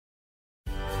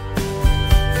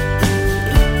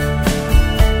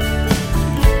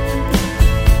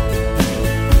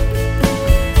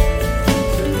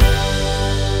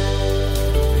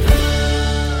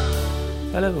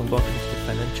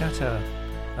Storyteller.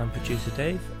 I'm producer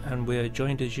Dave, and we're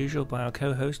joined as usual by our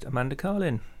co-host Amanda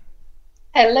Carlin.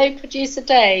 Hello, producer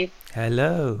Dave.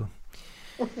 Hello.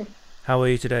 How are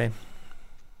you today?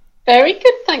 Very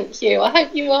good, thank you. I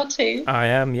hope you are too. I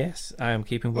am, yes. I am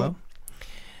keeping well.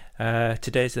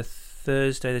 Today's the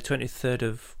Thursday, the 23rd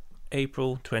of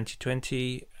April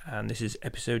 2020, and this is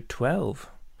episode 12.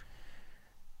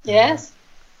 Yes.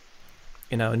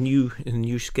 In our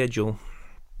new schedule.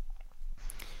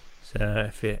 So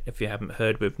if you haven't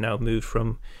heard, we've now moved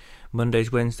from Mondays,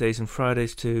 Wednesdays and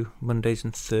Fridays to Mondays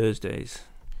and Thursdays,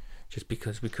 just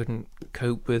because we couldn't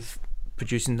cope with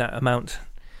producing that amount.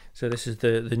 So this is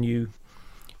the new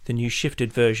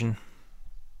shifted version.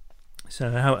 So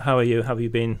how are you? How have you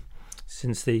been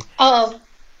since the?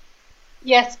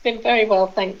 Yes, been very well,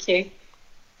 thank you.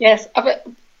 Yes, I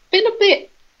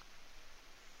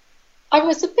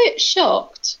was a bit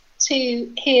shocked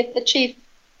to hear the chief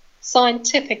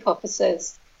scientific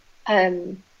officer's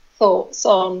thoughts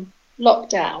on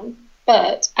lockdown,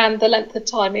 and the length of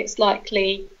time it's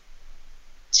likely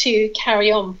to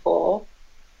carry on for,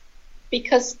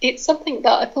 because it's something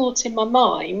that I thought in my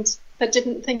mind but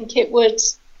didn't think it would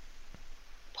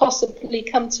possibly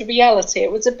come to reality.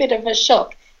 It was a bit of a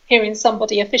shock hearing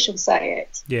somebody official say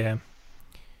it. Yeah.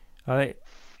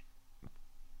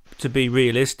 To be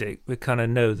realistic, we kind of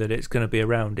know that it's going to be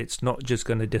around. It's not just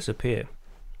going to disappear.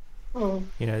 You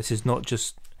know, this is not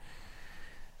just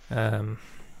like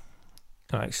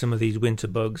some of these winter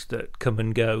bugs that come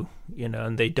and go, you know,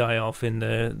 and they die off in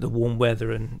the warm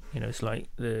weather, and you know, it's like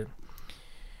the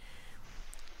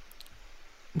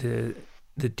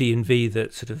D&V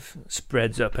that sort of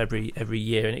spreads up every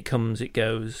year, and it comes, it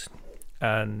goes,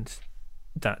 and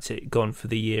that's it, gone for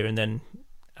the year, and then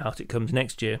out it comes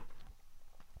next year.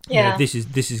 Yeah, you know,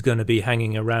 this is going to be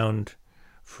hanging around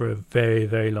for a very,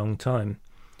 very long time.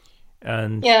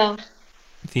 And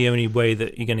the only way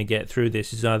that you're going to get through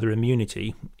this is either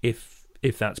immunity, if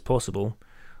that's possible,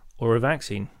 or a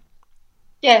vaccine.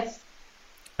 Yes.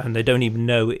 And they don't even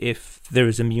know if there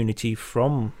is immunity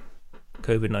from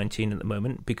COVID-19 at the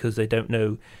moment, because they don't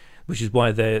know, which is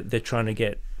why they're trying to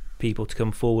get people to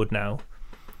come forward now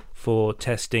for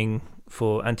testing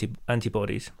for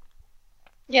antibodies.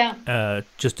 Yeah.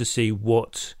 Just to see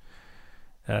what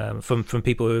from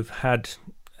people who've had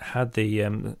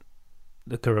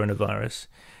the coronavirus,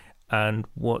 and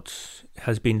what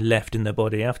has been left in their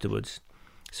body afterwards,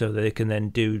 so they can then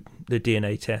do the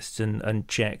DNA tests and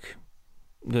check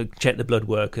the blood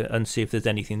work and see if there's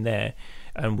anything there,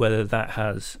 and whether that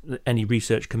has any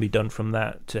research can be done from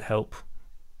that to help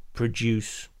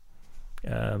produce.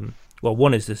 Well,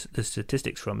 one is the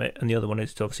statistics from it, and the other one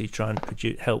is to obviously try and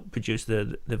help produce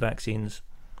the vaccines.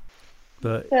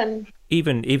 But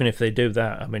even if they do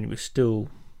that, I mean, it was still,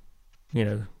 you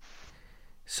know,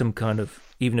 some kind of,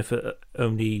 even if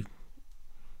only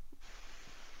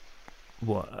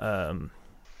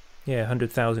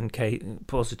 100,000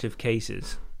 positive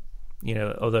cases, you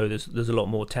know, although there's a lot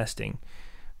more testing,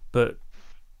 but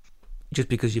just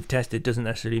because you've tested doesn't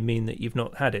necessarily mean that you've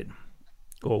not had it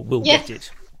or will get it.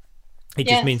 It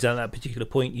just means that at that particular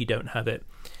point you don't have it.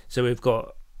 So we've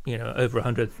got, you know, over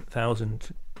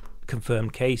 100,000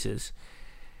 confirmed cases.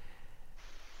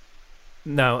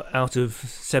 Now, out of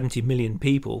 70 million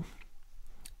people,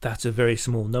 that's a very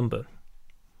small number.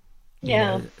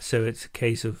 Yeah. You know, so it's a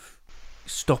case of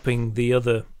stopping the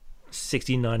other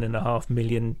 69.5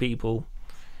 million people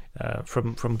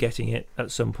from getting it at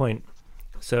some point.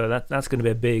 So that's going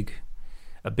to be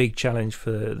a big challenge for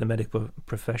the medical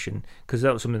profession, because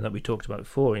that was something that we talked about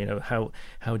before. You know, how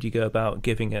do you go about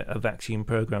giving a vaccine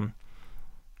program?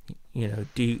 You know,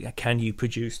 can you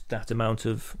produce that amount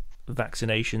of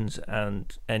vaccinations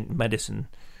and medicine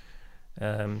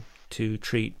to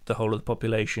treat the whole of the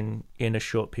population in a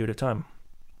short period of time?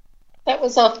 That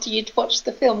was after you'd watched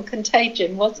the film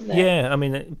Contagion, wasn't it? Yeah, I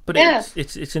mean, but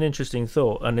it's an interesting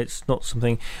thought, and it's not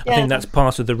something. I think that's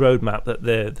part of the roadmap that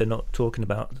they're not talking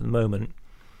about at the moment,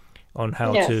 on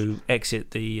how to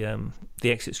exit the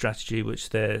exit strategy, which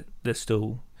they're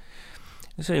still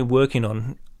working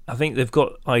on. I think they've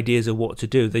got ideas of what to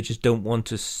do. They just don't want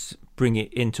to bring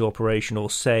it into operation or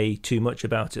say too much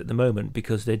about it at the moment,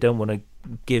 because they don't want to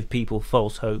give people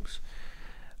false hopes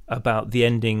about the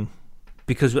ending.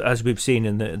 Because as we've seen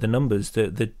in the numbers,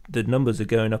 the numbers are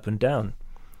going up and down.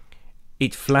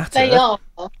 It's flatter. They are.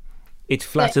 It's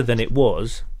flatter than it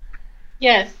was.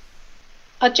 Yes.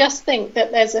 I just think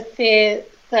that there's a fear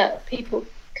that people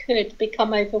could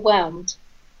become overwhelmed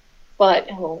by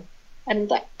it all, and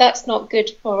that's not good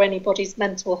for anybody's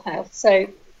mental health. So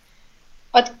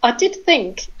I did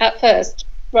think at first,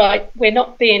 right, we're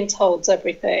not being told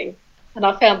everything. and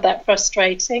I found that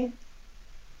frustrating.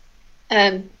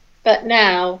 But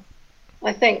now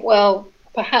I think, well,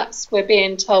 perhaps we're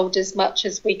being told as much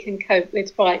as we can cope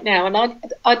with right now.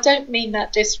 And I don't mean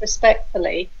that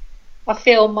disrespectfully. I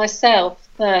feel myself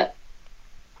that,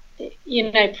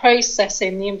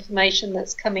 processing the information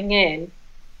that's coming in,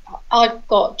 I've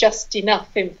got just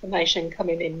enough information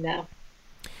coming in now.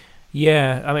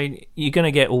 Yeah, I mean, you're going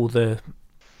to get all the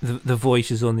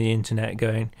voices on the internet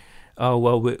going, oh,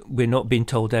 well, we're not being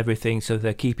told everything, so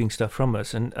they're keeping stuff from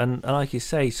us. And like you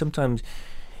say, sometimes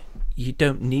you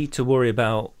don't need to worry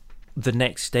about the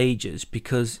next stages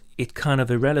because it's kind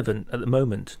of irrelevant at the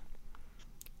moment.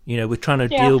 We're trying to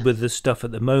deal with the stuff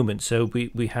at the moment, so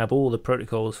we have all the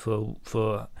protocols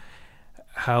for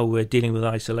how we're dealing with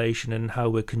isolation and how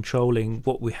we're controlling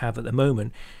what we have at the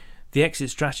moment. The exit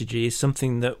strategy is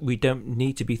something that we don't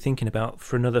need to be thinking about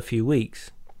for another few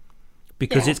weeks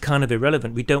because it's kind of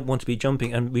irrelevant. We don't want to be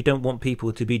jumping, and we don't want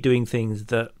people to be doing things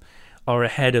that are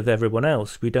ahead of everyone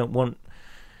else. We don't want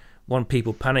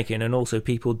people panicking, and also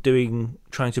people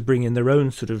trying to bring in their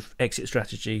own sort of exit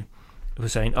strategy. We're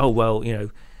saying, oh, well,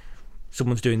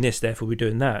 someone's doing this, therefore we're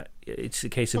doing that. It's a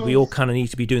case of we all kind of need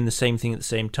to be doing the same thing at the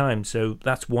same time. So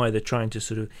that's why they're trying to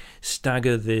sort of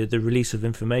stagger the release of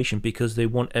information, because they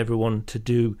want everyone to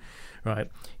do,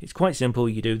 right, it's quite simple.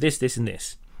 You do this, this and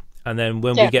this. And then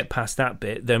when we get past that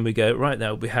bit, then we go, right,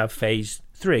 now we have phase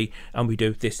 3 and we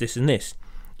do this, this and this,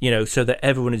 so that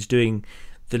everyone is doing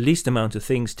the least amount of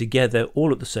things together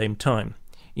all at the same time.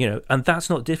 And that's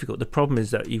not difficult. The problem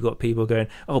is that you've got people going,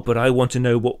 oh, but I want to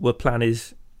know what the plan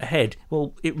is ahead.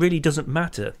 Well, it really doesn't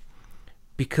matter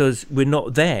because we're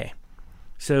not there.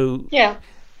 So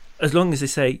as long as they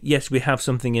say, yes, we have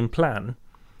something in plan,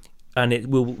 and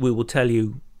we will tell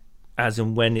you as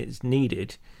and when it's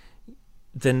needed,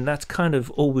 then that's kind of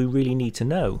all we really need to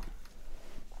know.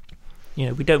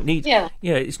 We don't need.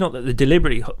 It's not that they're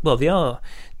deliberately. Well, they are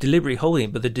deliberately holding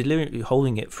it, but they're deliberately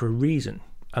holding it for a reason,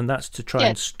 and that's to try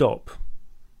and stop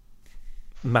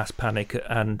mass panic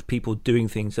and people doing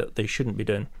things that they shouldn't be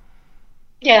doing.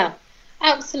 Yeah,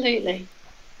 absolutely.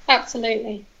 I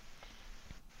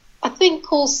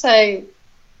think also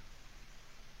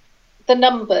the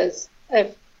numbers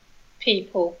of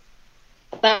people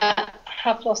that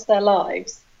have lost their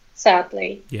lives,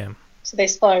 sadly, to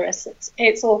this virus,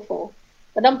 it's awful.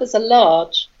 The numbers are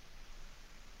large,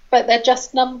 but they're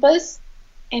just numbers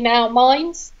in our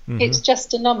minds. Mm-hmm. It's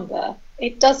just a number.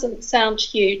 It doesn't sound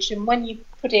huge, and when you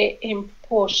put it in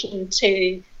proportion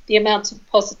to the amount of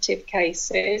positive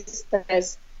cases,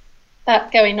 there's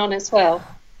that going on as well.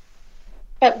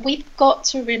 But we've got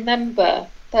to remember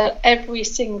that every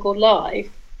single life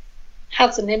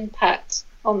has an impact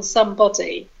on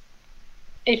somebody.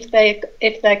 If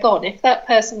they're gone, if that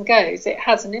person goes, it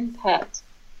has an impact.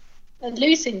 And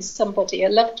losing somebody, a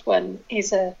loved one,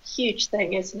 is a huge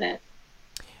thing, isn't it?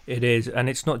 It is, and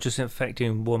it's not just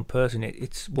affecting one person.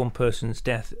 It's one person's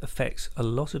death affects a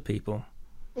lot of people.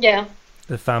 Yeah.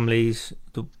 The families,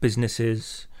 the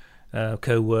businesses,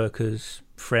 co-workers,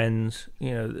 friends.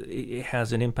 It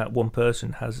has an impact. One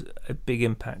person has a big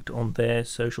impact on their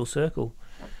social circle,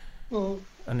 and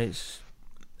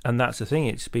that's the thing.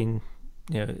 It's been,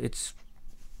 it's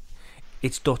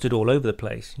dotted all over the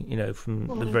place.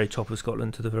 From the very top of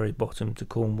Scotland to the very bottom to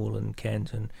Cornwall and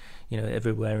Kent, and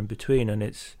everywhere in between. And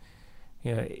it's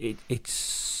it's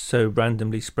so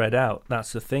randomly spread out.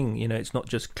 That's the thing. It's not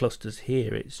just clusters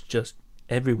here. It's just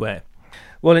everywhere.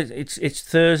 Well, it's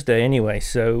Thursday anyway,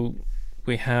 so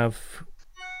we have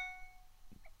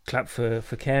clap for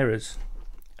carers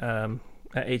at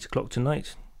 8:00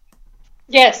 tonight.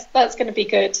 Yes, that's going to be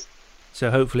good.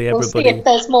 So hopefully everybody. We'll see if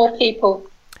there's more people.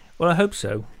 Well, I hope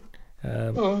so.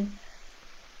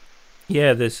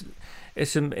 Yeah, there's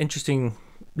some interesting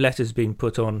letters being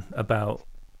put on about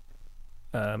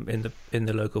in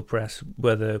the local press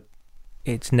whether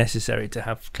it's necessary to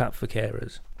have clap for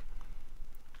carers,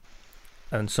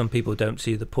 and some people don't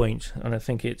see the point. And I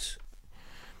think it's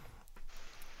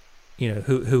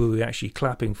who are we actually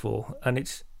clapping for? And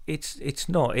it's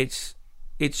not. It's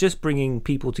just bringing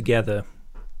people together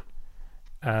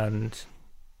and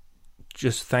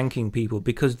just thanking people,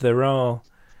 because there are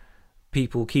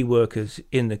people, key workers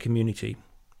in the community,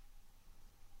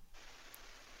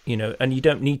 and you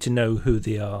don't need to know who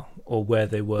they are or where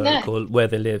they work or where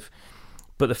they live,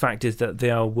 but the fact is that they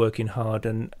are working hard,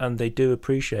 and they do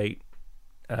appreciate.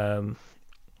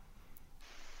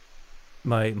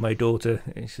 My daughter,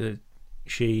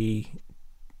 she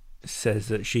says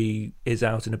that she is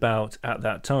out and about at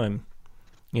that time.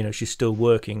 She's still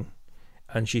working,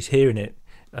 and she's hearing it,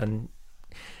 and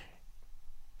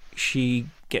she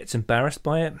gets embarrassed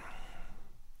by it.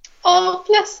 Oh,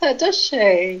 bless her, does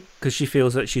she? because she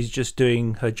feels that she's just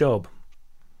doing her job.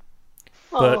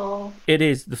 But Oh, it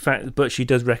is the fact, but she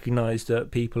does recognise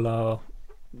that people are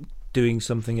doing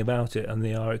something about it, and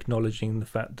they are acknowledging the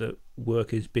fact that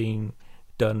work is being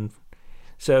done.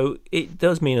 So it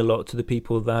does mean a lot to the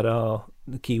people that are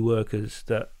the key workers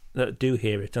that do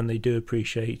hear it, and they do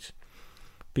appreciate,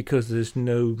 because there's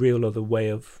no real other way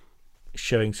of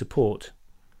showing support,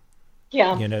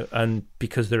 yeah, and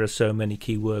because there are so many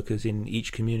key workers in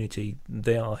each community,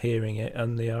 they are hearing it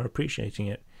and they are appreciating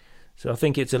it. So I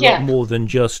think it's a lot yeah, more than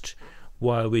just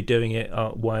why are we doing it,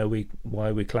 why are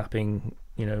we clapping,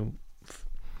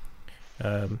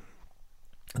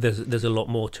 there's a lot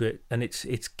more to it, and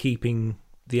it's keeping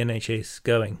the NHS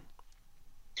going.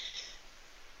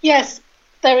 yes.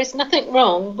 There is nothing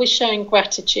wrong with showing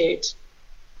gratitude,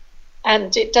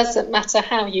 and it doesn't matter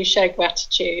how you show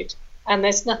gratitude. And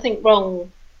there's nothing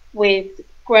wrong with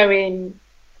growing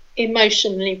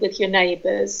emotionally with your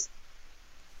neighbours.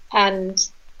 And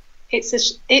it's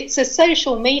a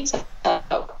social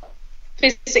meetup,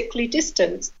 physically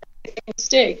distanced. Things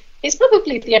to do. It's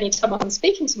probably the only time I'm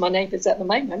speaking to my neighbours at the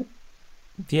moment.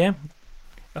 Yeah,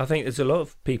 I think there's a lot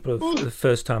of people Mm, the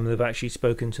first time they've actually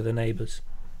spoken to the neighbours,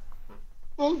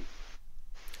 mm.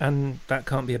 and that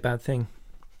can't be a bad thing.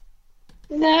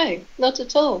 No, not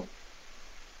at all.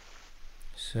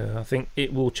 So I think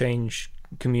it will change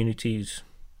communities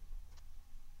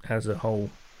as a whole,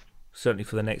 certainly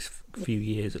for the next few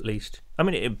years at least. I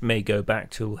mean, it may go back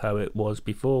to how it was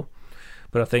before,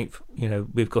 but I think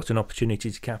we've got an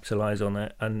opportunity to capitalise on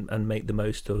it and make the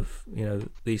most of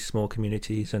these small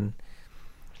communities and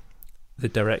the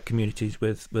direct communities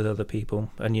with other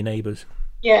people and your neighbours.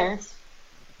 Yes,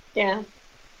 yeah.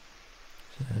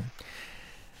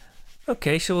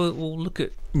 Okay, so we'll look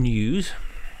at news.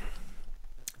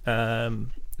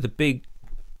 The big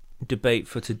debate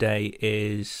for today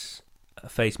is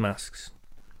face masks.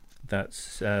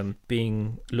 That's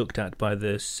being looked at by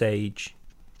the Sage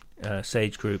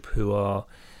group, who are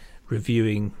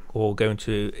reviewing or going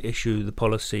to issue the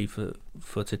policy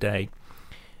for today.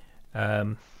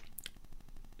 The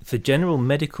general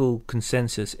medical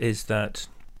consensus is that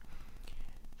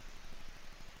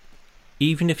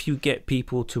even if you get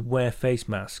people to wear face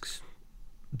masks,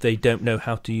 they don't know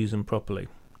how to use them properly.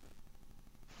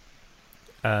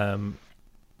 And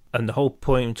the whole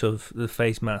point of the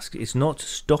face mask is not to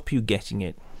stop you getting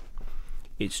it.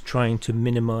 It's trying to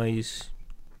minimise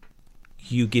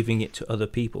you giving it to other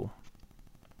people.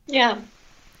 Yeah,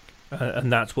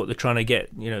 And that's what they're trying to get.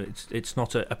 It's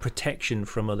not a protection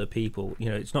from other people.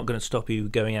 It's not going to stop you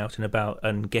going out and about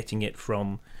and getting it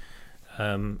from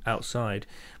outside.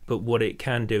 But what it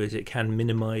can do is it can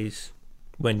minimise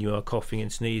when you are coughing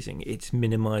and sneezing. It's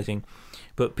minimising,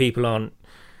 but people aren't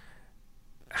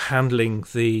handling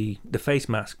the face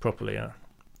mask properly.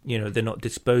 They're not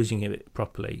disposing of it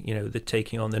properly.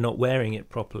 They're not wearing it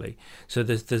properly. So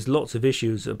there's lots of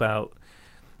issues about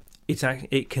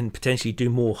it can potentially do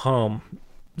more harm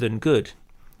than good.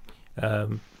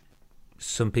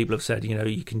 Some people have said,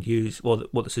 you can use, well,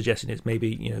 what the suggestion is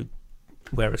maybe,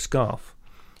 wear a scarf,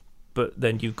 but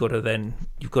then you've got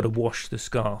to wash the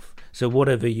scarf. So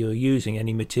whatever you're using,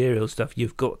 any material stuff,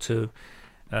 you've got to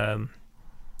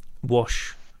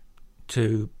wash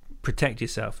to protect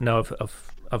yourself. Now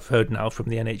I've heard now from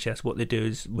the NHS what they do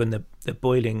is when they're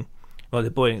boiling,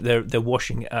 they're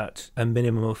washing at a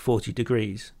minimum of 40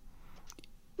 degrees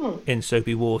in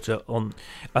soapy water and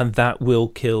that will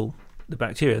kill the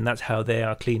bacteria, and that's how they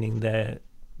are cleaning their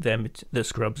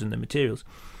scrubs and the materials.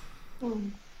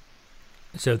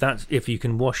 So that's, if you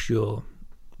can wash your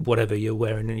whatever you're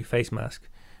wearing in your face mask,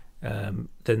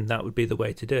 then that would be the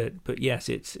way to do it. But yes,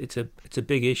 it's a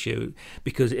big issue,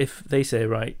 because if they say,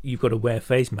 right, you've got to wear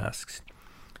face masks,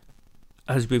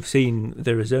 as we've seen,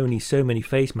 there is only so many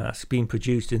face masks being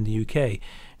produced in the UK.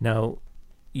 Now,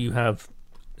 you have,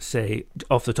 say,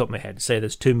 off the top of my head, say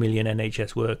there's 2 million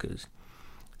NHS workers,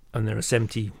 and there are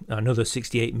another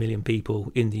 68 million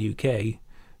people in the UK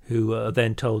who are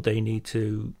then told they need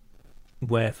to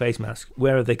wear face masks.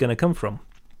 Where are they going to come from?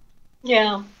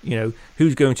 yeah,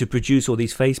 Who's going to produce all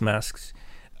these face masks?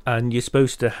 And you're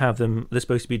supposed to have them, they're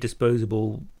supposed to be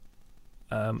disposable,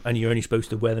 and you're only supposed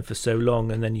to wear them for so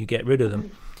long, and then you get rid of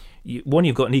them.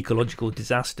 You've got an ecological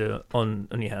disaster on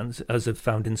your hands, as I've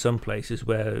found in some places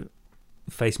where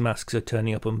face masks are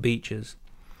turning up on beaches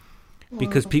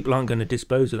because people aren't going to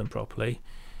dispose of them properly.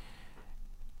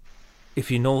 If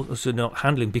you're also not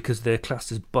handling, because they're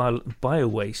classed as bio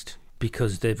waste,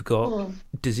 because they've got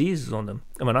diseases on them.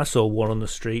 I mean, I saw one on the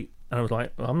street and I was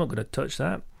like, I'm not going to touch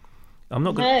that. I'm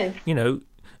not going to,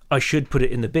 I should put it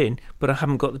in the bin, but I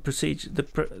haven't got the procedure,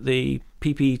 the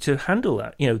PPE to handle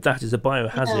that. That is a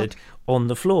biohazard on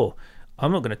the floor.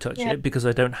 I'm not going to touch it because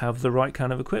I don't have the right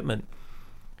kind of equipment.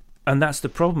 And that's the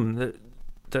problem,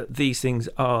 that these things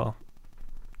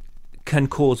can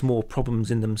cause more problems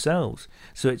in themselves.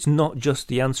 So it's not just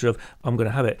the answer of I'm going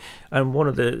to have it. And one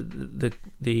of the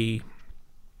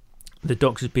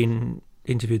doctors been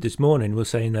interviewed this morning was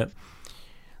saying that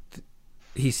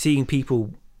he's seeing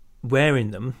people wearing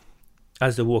them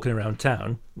as they're walking around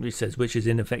town, he says, which is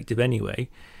ineffective anyway.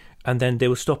 And then they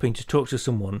were stopping to talk to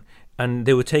someone and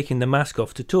they were taking the mask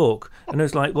off to talk. And I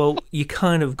was like, well, you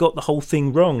kind of got the whole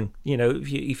thing wrong.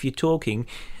 If you're talking,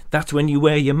 that's when you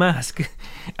wear your mask.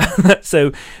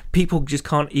 So people just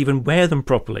can't even wear them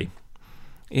properly.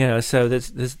 So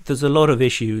there's a lot of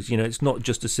issues. It's not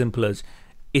just as simple as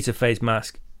it's a face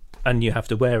mask and you have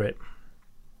to wear it.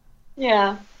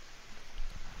 Yeah.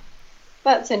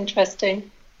 That's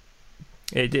interesting.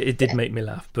 It did make me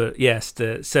laugh, but yes.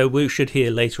 So we should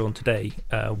hear later on today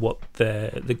what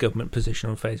the government position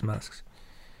on face masks.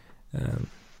 Have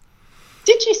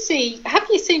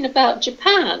you seen about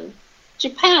Japan?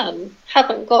 Japan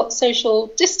haven't got social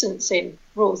distancing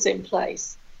rules in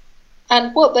place,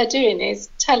 and what they're doing is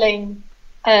telling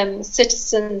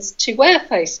citizens to wear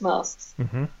face masks,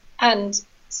 and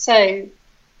so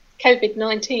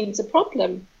COVID-19 is a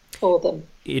problem for them.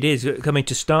 It is.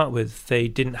 To start with, they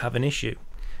didn't have an issue,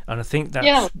 and I think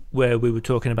that's where we were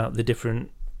talking about the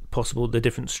different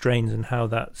strains and how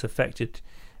that's affected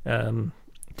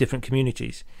different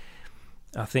communities.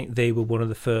 I think they were one of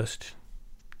the first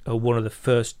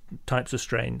types of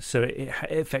strains, so it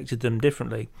affected them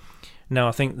differently. Now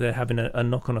I think they're having a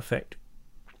knock-on effect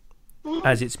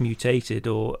as it's mutated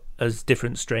or as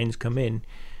different strains come in,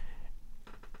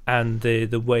 and the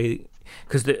way.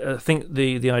 Because I think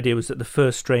the idea was that the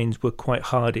first strains were quite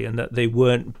hardy and that they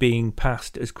weren't being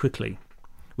passed as quickly,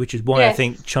 which is why I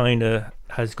think China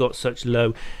has got such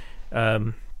low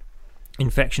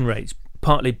infection rates,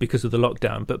 partly because of the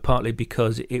lockdown, but partly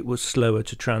because it was slower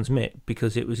to transmit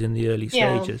because it was in the early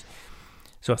stages.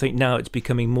 So I think now it's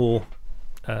becoming more,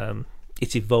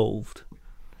 it's evolved.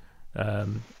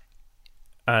 And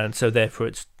so therefore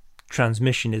its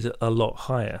transmission is a lot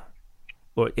higher.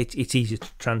 Or it's easier to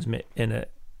transmit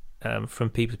from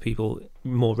people to people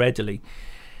more readily.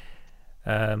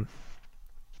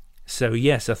 So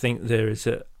yes, I think there is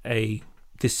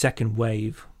this second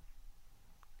wave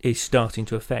is starting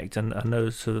to affect, and I know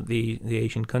sort of the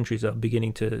Asian countries are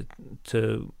beginning to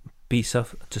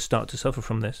start to suffer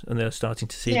from this, and they're starting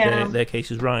to see their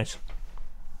cases rise.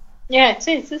 Yeah, it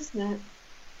is, isn't it?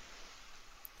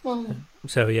 Mm.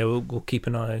 So we'll keep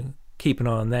an eye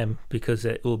on them, because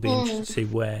it will be interesting to see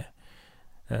where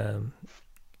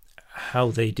how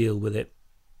they deal with it,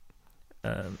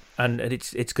 and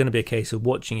it's going to be a case of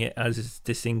watching it as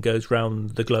this thing goes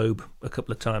round the globe a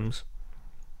couple of times.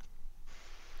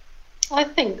 I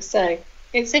think so.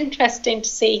 It's interesting to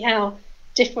see how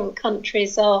different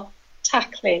countries are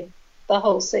tackling the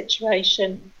whole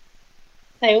situation.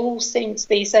 They all seem to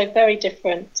be so very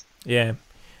different. Yeah,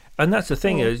 and that's the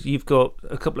thing, is you've got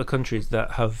a couple of countries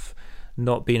that have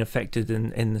not been affected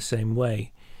in the same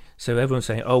way. So everyone's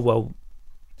saying, oh, well,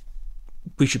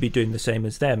 we should be doing the same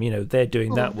as them. They're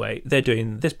doing that way. They're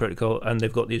doing this protocol and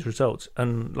they've got these results.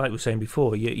 And like we were saying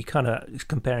before, you kind of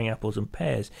comparing apples and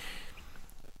pears.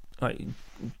 Like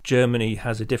Germany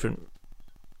has a different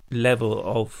level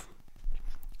of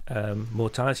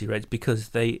mortality rates because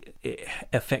it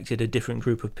affected a different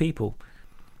group of people.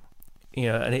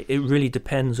 And it really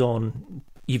depends on,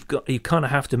 you kind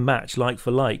of have to match like for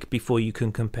like before you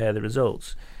can compare the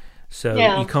results. So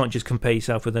you can't just compare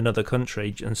yourself with another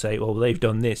country and say, well, they've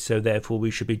done this, so therefore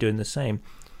we should be doing the same.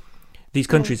 These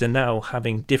countries are now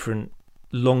having different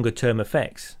longer term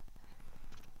effects,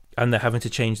 and they're having to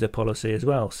change their policy as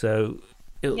well. So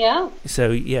you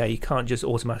can't just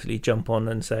automatically jump on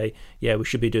and say, we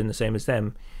should be doing the same as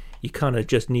them. You kind of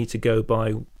just need to go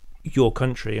by your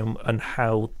country and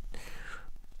how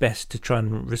best to try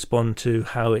and respond to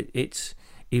how it's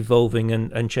evolving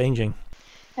and changing.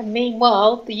 And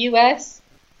meanwhile, the US.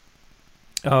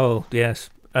 Oh yes,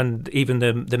 and even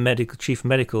the chief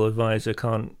medical advisor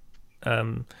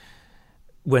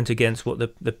went against what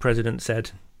the president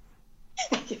said.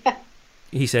 Yeah.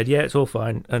 He said, it's all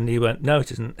fine, and he went, no,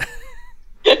 it isn't.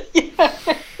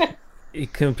 He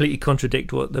completely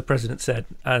contradicted what the president said,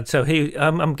 and so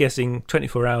I'm guessing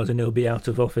 24 hours and he'll be out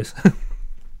of office.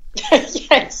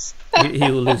 Yes. He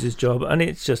will lose his job, and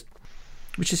it's just,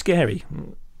 which is scary.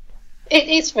 It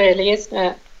is really, isn't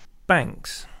it?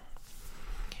 Banks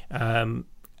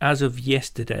as of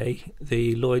yesterday,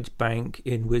 the Lloyds Bank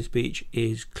in Wisbech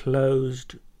is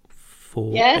closed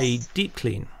for a deep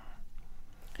clean.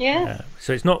 Yeah.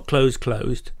 So it's not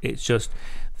closed. It's just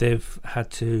they've had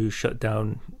to shut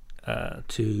down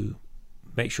to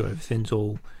make sure everything's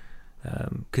all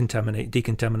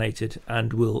decontaminated,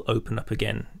 and will open up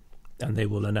again, and they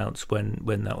will announce when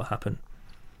that will happen.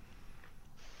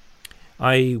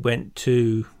 I went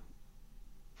to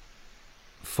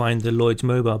find the Lloyds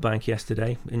Mobile Bank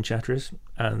yesterday in Chatteris,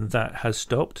 and that has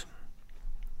stopped.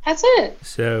 Has it?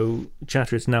 So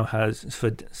Chatteris now has,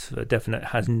 for definite,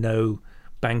 has no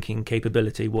banking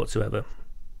capability whatsoever.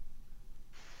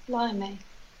 Blimey.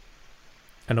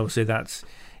 And obviously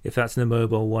if that's the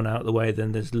mobile one out of the way,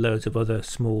 then there's loads of other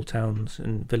small towns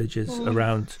and villages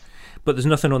around. But there's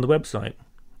nothing on the website.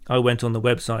 I went on the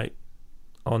website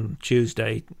on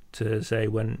Tuesday to say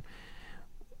where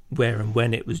and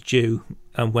when it was due,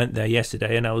 and went there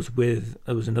yesterday, and there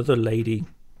was another lady,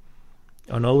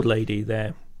 an old lady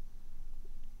there,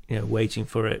 waiting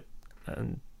for it,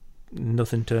 and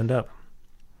nothing turned up.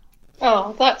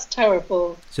 Oh, that's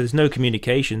terrible. So there's no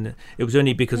communication. It was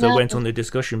only because I went on the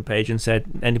discussion page and said,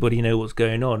 anybody know what's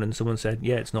going on? And someone said,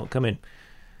 yeah, it's not coming.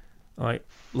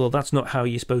 Well, that's not how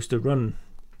you're supposed to run.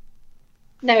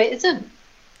 No, it isn't.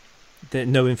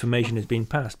 No information has been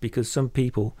passed, because some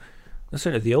people,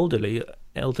 certainly the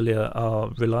elderly are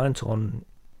reliant on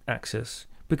access,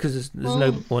 because there's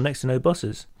next to no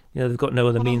buses. They've got no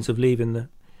other means of leaving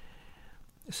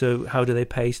so how do they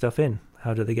pay stuff in?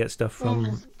 How do they get stuff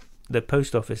from their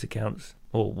post office accounts,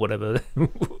 or whatever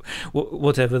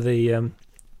whatever the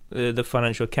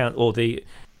financial account, or the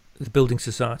building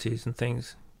societies and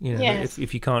things?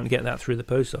 If you can't get that through the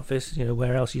post office,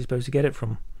 where else are you supposed to get it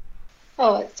from?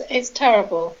 Oh, it's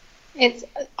terrible.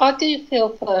 I do feel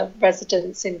for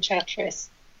residents in Chatteris.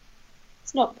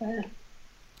 It's not fair.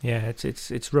 Yeah,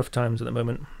 it's rough times at the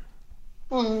moment.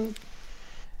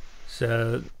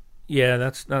 So yeah,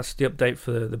 that's the update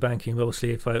for the banking.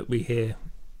 Obviously, if we hear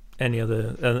any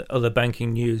other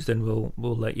banking news, then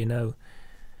we'll let you know.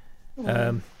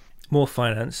 More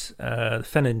finance. The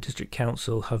Fenland District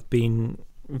Council have been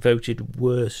voted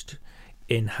worst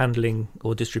in handling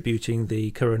or distributing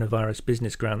the coronavirus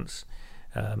business grants.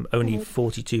 Only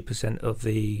 42% of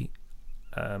the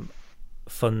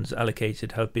funds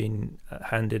allocated have been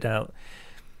handed out.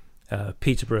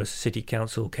 Peterborough City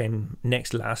Council came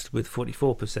next last with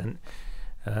 44%.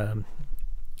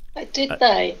 Did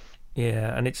they?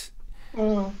 Yeah, and it's...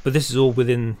 But this is all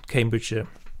within Cambridgeshire.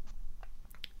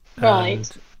 Right.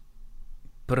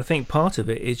 But I think part of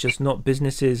it is just not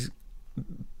businesses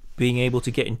being able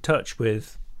to get in touch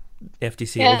with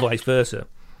FTC or vice versa.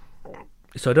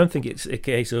 So I don't think it's a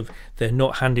case of they're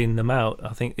not handing them out.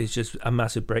 I think it's just a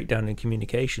massive breakdown in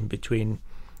communication between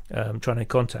trying to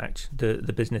contact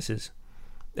the businesses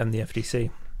and the FTC.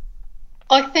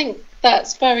 I think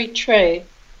that's very true.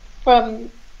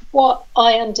 From what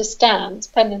I understand,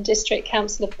 Fenland District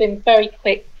Council have been very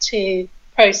quick to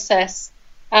process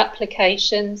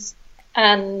applications,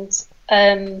 and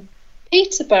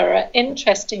Peterborough,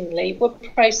 interestingly, were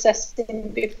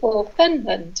processing before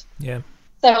Fenland. Yeah.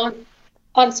 So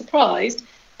I'm surprised,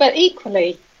 but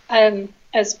equally,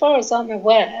 as far as I'm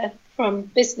aware, from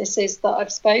businesses that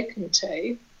I've spoken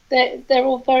to, they're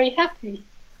all very happy.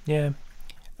 Yeah,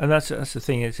 and that's the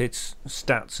thing. It's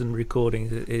stats and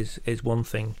recordings is one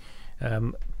thing,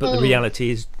 but the reality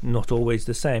is not always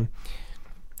the same.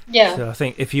 Yeah. So I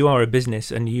think if you are a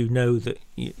business and you know that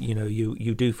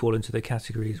you do fall into the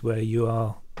categories where you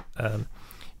are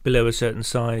below a certain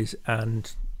size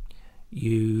and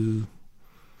you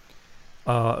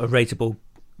are a rateable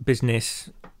business,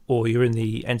 or you're in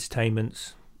the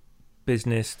entertainment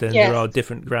business, then there are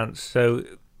different grants. So,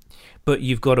 but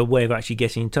you've got a way of actually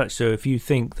getting in touch. So if you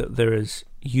think that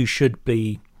you should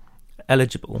be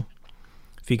eligible,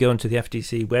 if you go onto the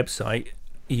FTC website,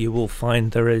 you will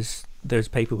find there's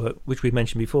paperwork, which we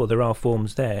mentioned before. There are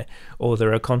forms there, or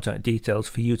there are contact details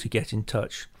for you to get in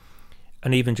touch,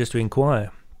 and even just to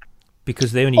inquire,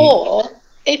 because they only. Or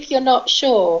if you're not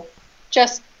sure,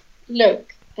 just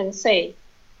look and see.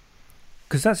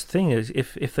 Because that's the thing is,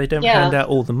 if they don't hand out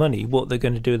all the money, what they're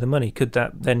going to do with the money? Could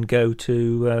that then go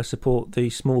to support the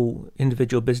small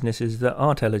individual businesses that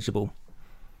aren't eligible?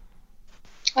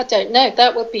 I don't know.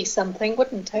 That would be something,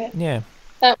 wouldn't it? Yeah.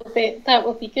 That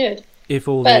would be good. If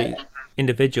all the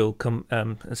individual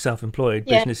self-employed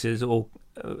businesses all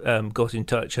got in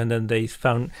touch, and then they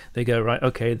go, right,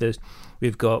 okay,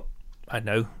 we've got, I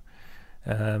don't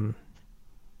know,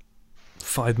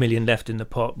 5 million left in the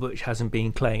pot which hasn't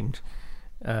been claimed,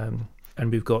 and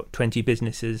we've got 20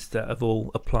 businesses that have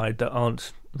all applied that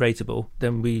aren't rateable,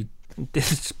 then we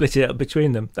split it up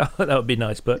between them. That would be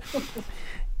nice, but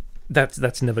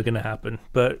that's never going to happen.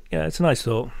 But yeah, it's a nice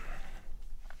thought.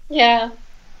 Yeah,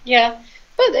 yeah.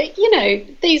 But, you know,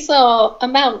 these are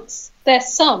amounts, they're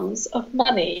sums of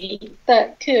money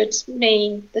that could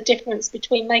mean the difference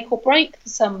between make or break for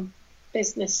some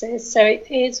businesses. So it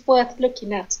is worth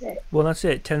looking at it. Well, that's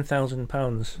it.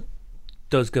 £10,000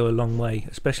 does go a long way,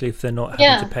 especially if they're not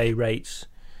having to pay rates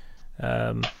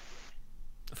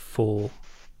for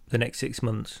the next 6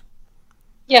 months.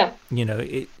 Yeah. You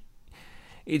know,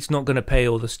 it's not going to pay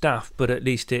all the staff, but at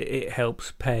least it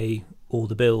helps pay all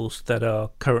the bills that are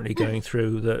currently going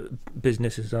through that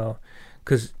businesses are.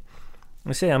 Because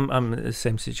I say I'm in the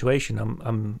same situation.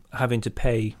 I'm having to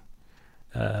pay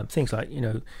things like, you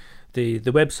know, the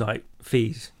website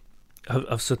fees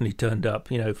have suddenly turned up.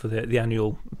 You know, for the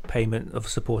annual payment of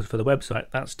support for the website,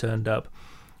 that's turned up,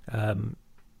 and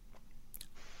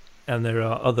there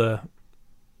are other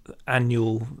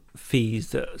annual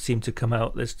fees that seem to come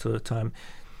out this sort of time.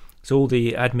 So all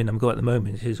the admin I've got at the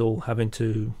moment is all having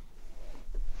to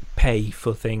pay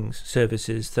for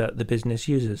services that the business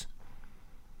uses.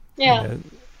 Yeah. You know,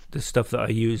 the stuff that I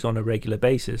use on a regular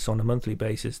basis, on a monthly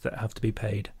basis, that have to be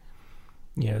paid.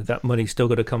 You know, that money's still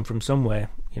got to come from somewhere.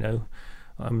 You know,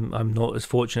 I'm not as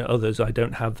fortunate as others. I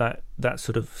don't have that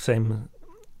sort of same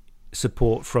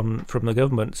support from the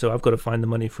government, so I've got to find the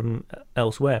money from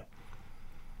elsewhere.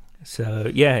 So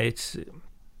yeah, it's,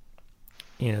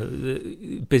 you know,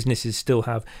 the businesses still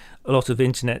have a lot of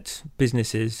internet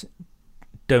businesses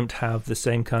don't have the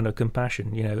same kind of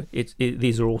compassion. You know,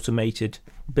 these are automated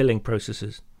billing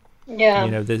processes. Yeah.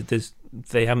 You know,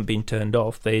 they haven't been turned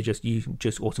off. You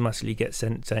just automatically get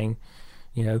sent saying,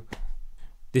 you know,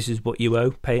 this is what you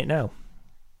owe, pay it now.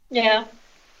 Yeah.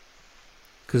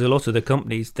 Because a lot of the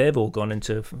companies, they've all gone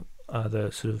into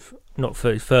either sort of not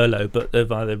furlough, but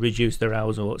they've either reduced their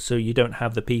hours, or so you don't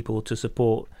have the people to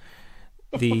support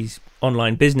these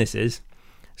online businesses.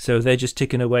 So they're just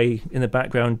ticking away in the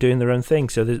background doing their own thing.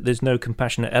 So there's no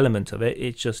compassionate element of it.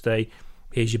 It's just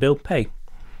here's your bill, pay.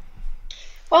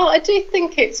 Well, I do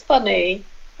think it's funny,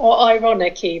 or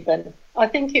ironic even. I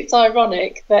think it's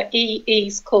ironic that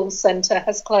EE's call centre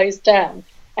has closed down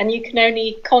and you can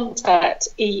only contact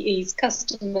EE's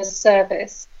customer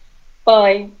service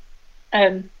by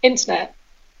internet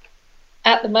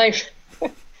at the moment.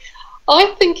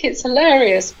 I think it's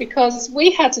hilarious because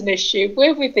we had an issue.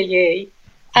 We're with EE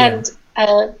and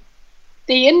the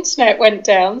internet went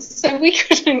down, so we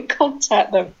couldn't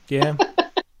contact them. Yeah.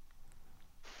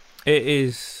 It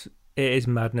is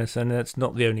madness, and that's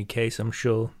not the only case, I'm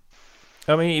sure.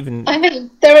 I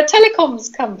mean, they're a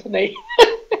telecoms company.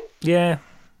 Yeah.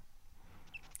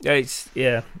 It's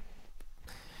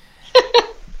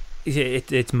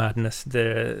it's madness.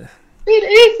 It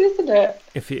is, isn't it?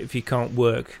 If you can't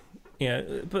work, you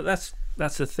know, but that's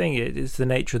the thing. It's the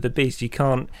nature of the beast. You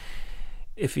can't,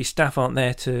 if your staff aren't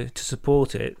there to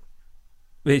support it.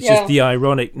 It's just the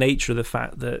ironic nature of the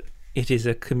fact that it is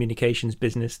a communications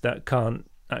business that can't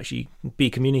actually be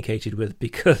communicated with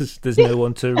because there's no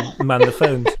one to man the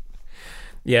phones.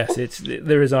 Yes,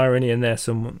 there is irony in there.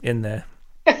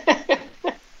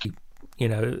 You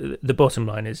know, the bottom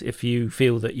line is, if you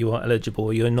feel that you are eligible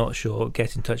or you're not sure,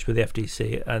 get in touch with the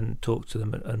FTC and talk to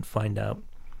them and find out,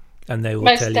 and they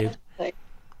will tell you.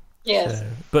 Yes. So,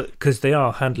 but because they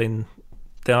are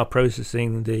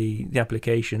processing the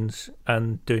applications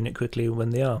and doing it quickly when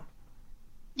they are.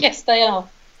 Yes, they are.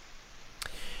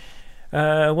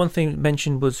 One thing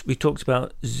mentioned was we talked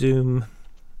about Zoom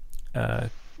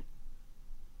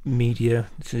media.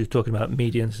 So we're talking about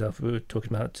media and stuff. We were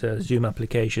talking about Zoom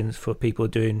applications for people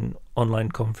doing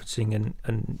online conferencing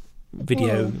and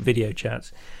video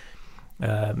chats.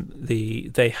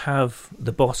 The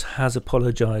boss has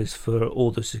apologised for all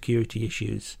the security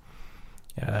issues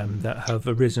that have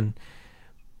arisen.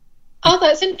 Oh,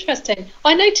 that's interesting.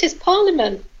 I noticed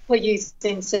Parliament were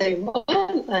using Zoom,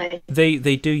 weren't they?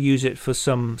 They do use it for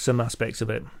some aspects of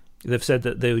it. They've said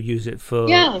that they'll use it for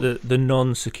the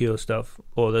non-secure stuff,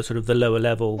 or the sort of the lower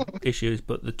level issues,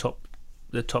 but the top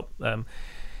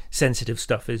sensitive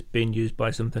stuff is being used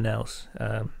by something else.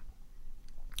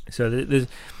 So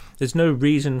there's no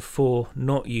reason for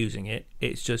not using it.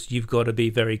 It's just you've got to be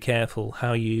very careful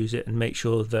how you use it and make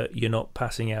sure that you're not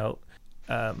passing out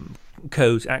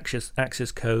codes,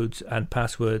 access codes and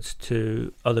passwords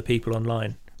to other people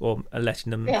online, or letting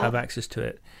them have access to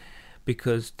it,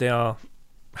 because they are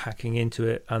hacking into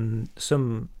it. And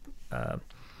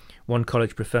one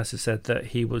college professor said that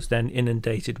he was then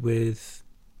inundated with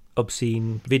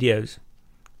obscene videos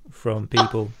from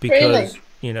people because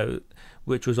you know,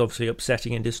 which was obviously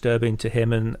upsetting and disturbing to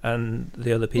him and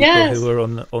the other people who were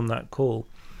on that call.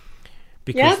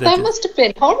 Because that must have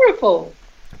been horrible.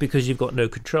 Because you've got no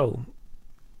control.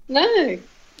 No.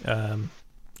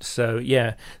 So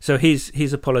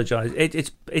he's apologised.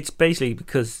 It's basically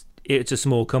because it's a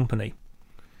small company,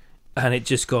 and it's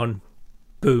just gone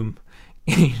boom.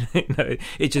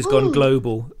 It's just gone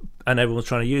global, and everyone's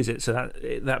trying to use it. So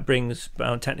that brings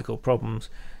about technical problems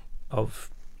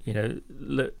of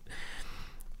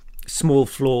small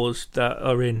flaws that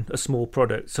are in a small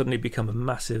product suddenly become a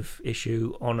massive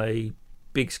issue on a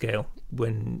big scale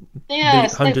when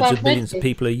hundreds of millions of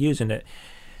people are using it.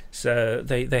 So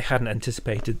they hadn't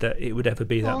anticipated that it would ever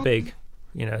be that big,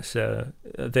 So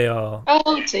they are.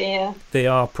 Oh dear. They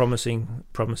are promising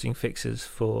fixes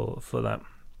for that.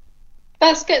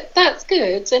 That's good. That's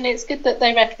good, and it's good that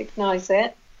they recognise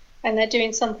it and they're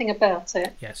doing something about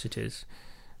it. Yes, it is.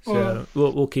 So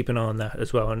we'll keep an eye on that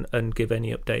as well, and give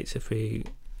any updates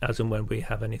as and when we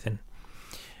have anything.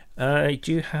 Do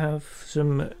you have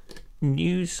some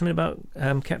news? Something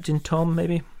about Captain Tom,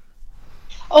 maybe?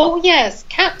 Oh yes,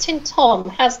 Captain Tom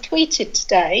has tweeted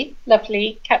today.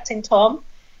 Lovely Captain Tom,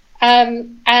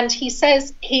 and he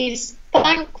says he's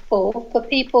thankful for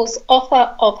people's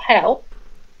offer of help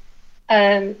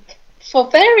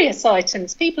for various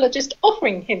items. People are just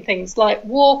offering him things like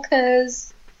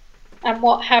walkers and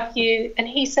what have you, and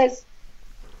he says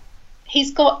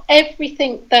he's got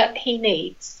everything that he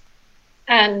needs,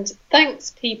 and thanks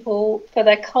people for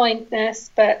their kindness,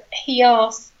 but he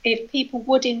asks if people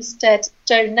would instead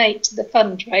donate to the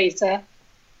fundraiser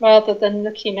rather than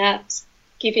looking at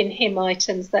giving him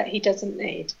items that he doesn't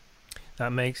need.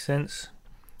 That makes sense.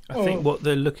 I think what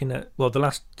they're looking at, well, the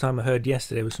last time I heard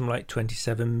yesterday was something like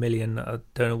 27 million. I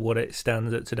don't know what it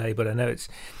stands at today, but I know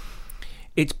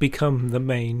it's become the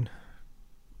main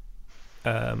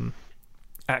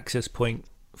access point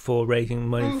for raising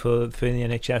money for the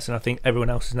NHS, and I think everyone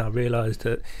else has now realised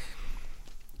that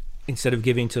instead of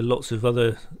giving to lots of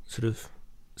other sort of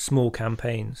small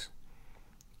campaigns,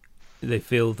 they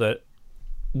feel that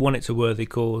one, it's a worthy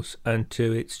cause, and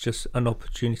two, it's just an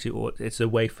opportunity, or it's a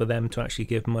way for them to actually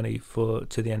give money to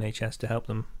the NHS to help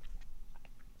them.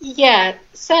 Yeah,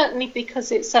 certainly,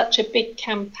 because it's such a big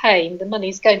campaign, the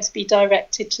money's going to be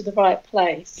directed to the right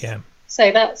place. Yeah.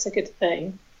 So that's a good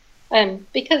thing.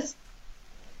 Because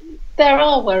there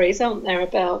are worries, aren't there,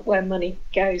 about where money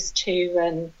goes to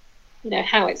and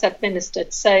how it's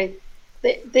administered. So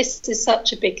this is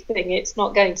such a big thing, it's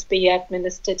not going to be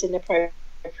administered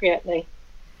inappropriately.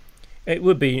 It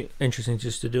would be interesting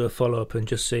just to do a follow-up and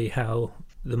just see how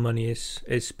the money is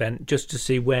spent, just to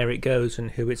see where it goes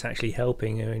and who it's actually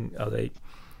helping. I mean, are they...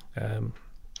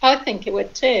 I think it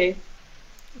would too.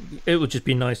 It would just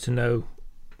be nice to know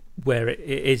where it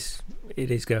is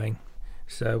going.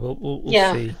 So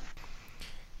we'll see.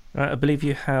 I believe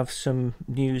you have some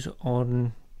news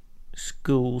on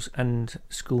schools and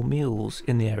school meals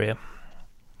in the area.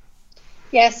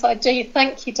 Yes, I do.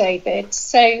 Thank you, David.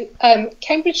 So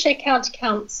Cambridgeshire County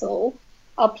Council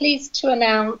are pleased to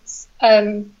announce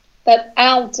that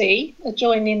Aldi are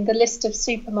joining the list of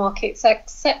supermarkets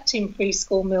accepting free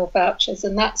school meal vouchers,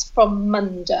 and that's from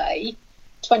Monday,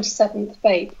 27th of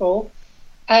April.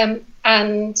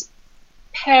 And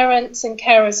parents and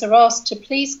carers are asked to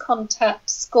please contact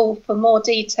school for more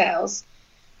details.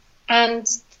 And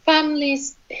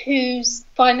families whose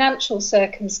financial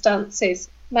circumstances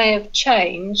may have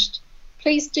changed,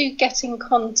 please do get in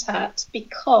contact,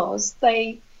 because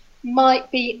they might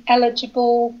be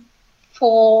eligible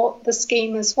for the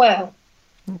scheme as well.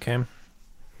 Okay.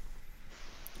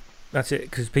 That's it,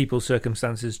 because people's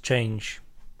circumstances change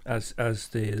as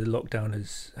the lockdown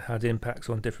has had impacts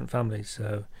on different families.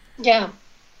 So yeah,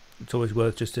 it's always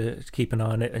worth just to keep an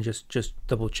eye on it and just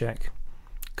double check,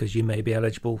 because you may be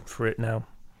eligible for it now.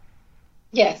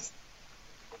 Yes.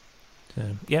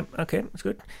 Okay, that's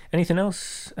good. Anything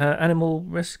else? Animal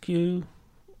rescue?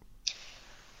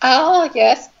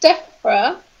 Yes,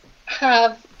 DEFRA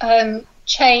have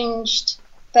changed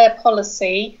their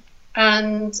policy,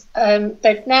 and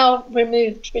they've now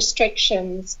removed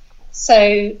restrictions.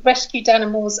 So rescued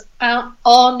animals are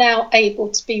now able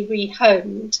to be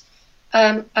rehomed.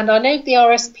 And I know the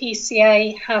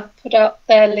RSPCA have put up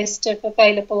their list of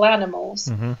available animals.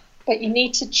 Mm-hmm. But you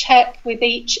need to check with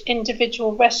each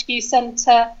individual rescue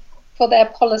centre for their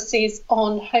policies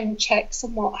on home checks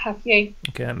and what have you.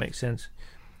 Okay, that makes sense.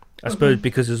 I suppose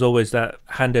because there's always that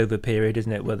handover period,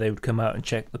 isn't it, where they would come out and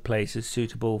check the place is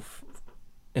suitable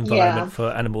environment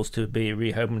for animals to be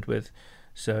rehomed with.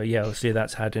 So, obviously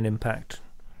that's had an impact.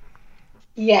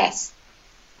 Yes.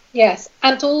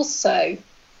 And also,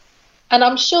 and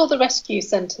I'm sure the rescue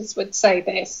centres would say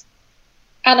this,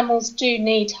 animals do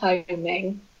need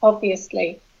homing,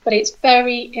 obviously, but it's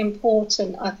very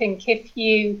important, I think, if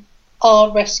you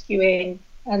are rescuing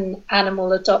an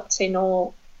animal, adopting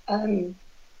or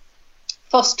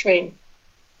fostering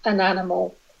an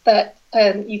animal, that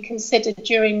you consider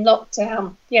during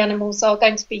lockdown the animals are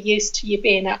going to be used to you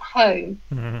being at home,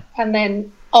 and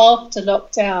then after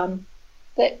lockdown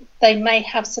that they may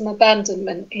have some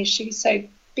abandonment issues, so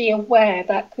be aware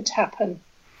that could happen.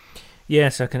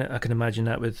 Yes, I can imagine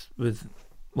that with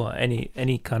well,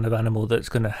 any kind of animal that's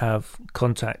going to have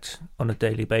contact on a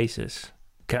daily basis,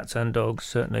 cats and dogs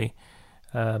certainly,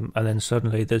 and then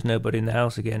suddenly there's nobody in the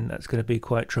house again. That's going to be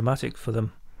quite traumatic for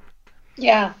them.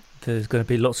 Yeah. There's going to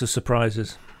be lots of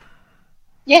surprises.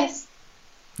 Yes.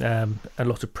 A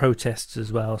lot of protests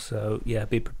as well. So yeah,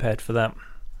 be prepared for that.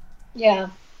 Yeah.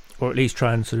 Or at least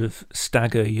try and sort of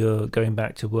stagger your going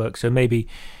back to work. So maybe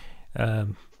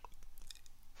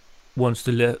once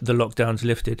the lockdown's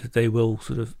lifted, they will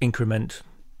sort of increment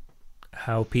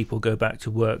how people go back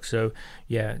to work. So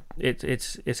yeah,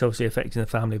 it's obviously affecting the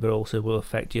family, but also will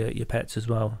affect your pets as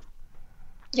well.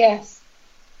 Yes.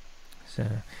 So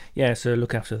yeah, so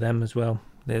look after them as well.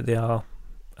 They are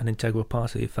an integral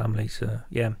part of your family. So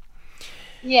yeah.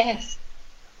 Yes.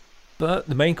 But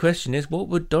the main question is, what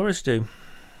would Doris do?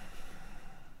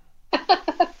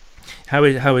 How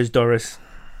is Doris?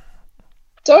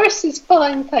 Doris is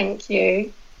fine, thank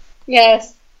you.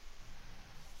 Yes,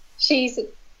 she's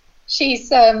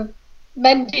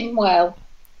mending well.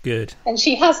 Good. And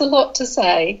she has a lot to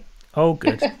say. Oh,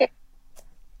 good.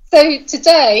 So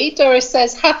today, Doris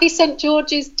says, "Happy St.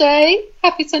 George's Day."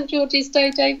 Happy St. George's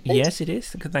Day, David. Yes, it is.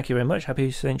 Thank you very much.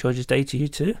 Happy St. George's Day to you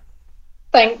too.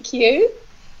 Thank you.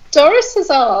 Doris has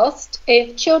asked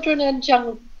if children and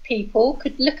young people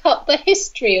could look up the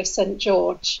history of St.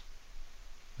 George.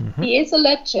 Mm-hmm. He is a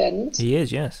legend. He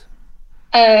is, yes.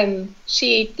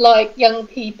 She'd like young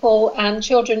people and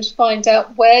children to find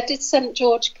out, where did St.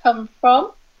 George come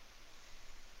from,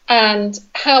 and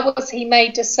how was he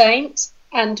made a saint,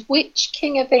 and which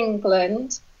King of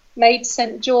England made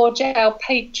St. George our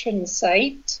patron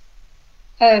saint.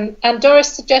 And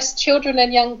Doris suggests children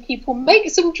and young people make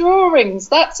some drawings.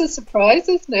 That's a surprise,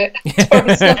 isn't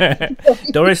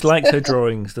it? Doris likes her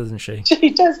drawings, doesn't she? She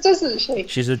does, doesn't she?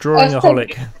 She's a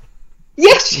drawing-aholic.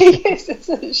 Yes, she is,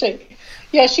 isn't she?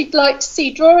 Yeah, she'd like to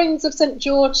see drawings of St.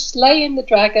 George slaying the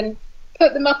dragon,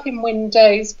 put them up in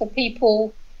windows for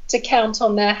people to count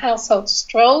on their household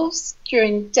strolls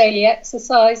during daily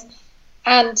exercise,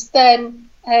 and then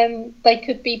they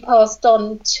could be passed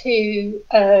on to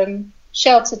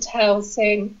sheltered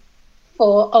housing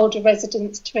for older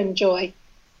residents to enjoy.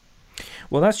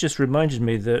 Well, that's just reminded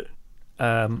me that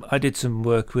I did some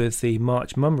work with the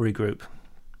March Mummery Group.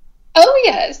 Oh,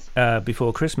 yes.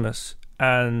 Before Christmas,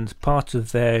 and part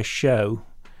of their show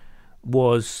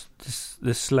was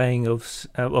the slaying of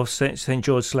St.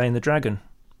 George slaying the dragon.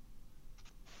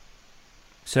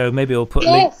 So maybe I'll put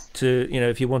a link to,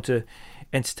 if you want to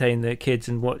entertain the kids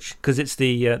and watch, because it's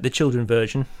the children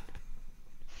version.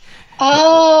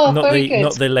 Oh, not very good.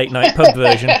 Not the late night pub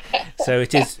version. So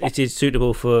it is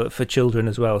suitable for children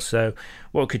as well. So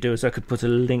what I could do is I could put a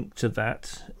link to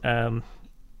that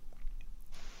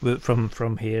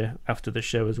from here after the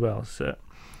show as well. So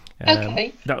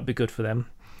okay, that would be good for them.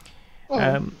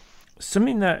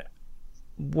 Something that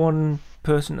one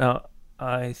person,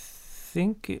 I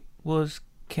think it was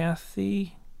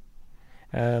Kathy.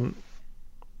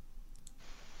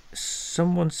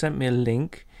 Someone sent me a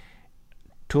link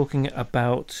talking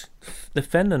about the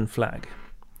Fenland flag.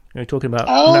 We're talking about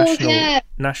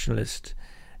nationalist,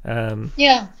 or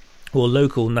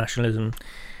local nationalism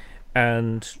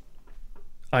and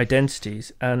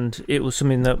identities, and it was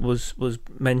something that was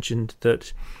mentioned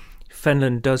that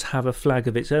Fenland does have a flag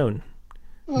of its own.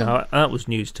 Now that was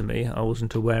news to me. I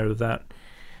wasn't aware of that,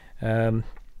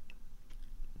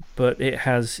 but it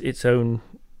has its own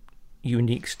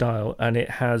unique style, and it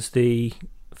has the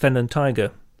Fenland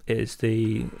tiger is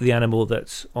the animal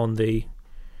that's on the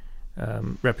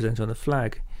represented on the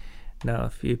flag. Now,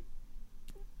 if you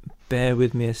bear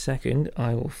with me a second,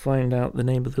 I will find out the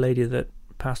name of the lady that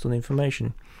passed on the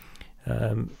information.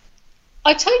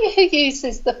 I tell you who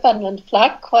uses the Fenland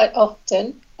flag quite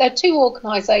often. There are two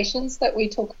organisations that we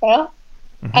talk about.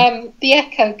 The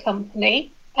Echo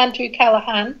Company, Andrew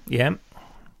Callaghan. Yeah.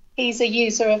 He's a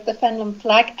user of the Fenland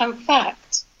flag, and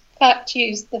Fact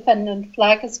used the Fenland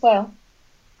flag as well.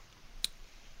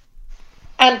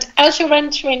 And as you're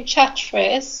entering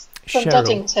Chatteris from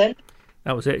Doddington...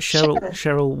 That was it,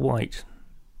 Cheryl White.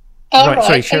 Oh, right,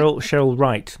 right. Sorry, Cheryl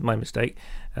Wright, my mistake.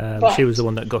 She was the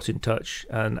one that got in touch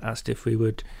and asked if we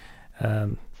would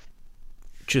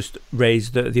just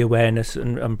raise the awareness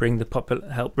and bring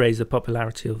help raise the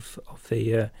popularity of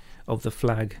the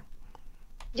flag.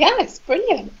 Yeah, it's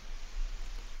brilliant.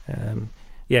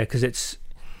 Because it's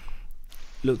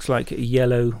looks like a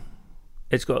yellow.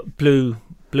 It's got blue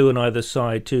on either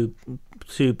side, two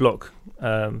block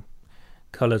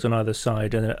colours on either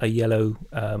side, and a yellow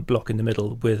block in the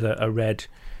middle with a red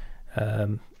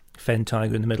fen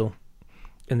tiger in the middle,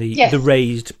 in the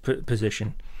raised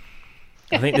position.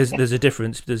 I think there's a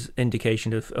difference. There's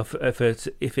indication of if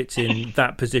it's in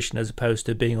that position as opposed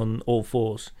to being on all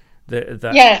fours.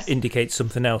 That indicates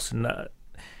something else, and that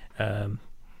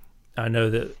I know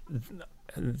that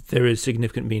there is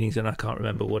significant meanings, and I can't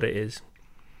remember what it is.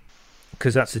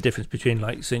 Because that's the difference between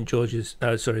like St George's,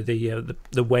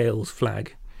 the Wales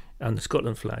flag and the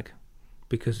Scotland flag,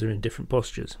 because they're in different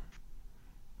postures.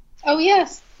 Oh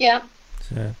yes, yeah.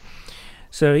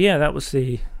 So yeah, that's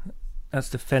the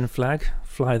Fen flag.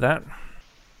 Fly that.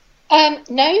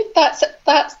 No, that's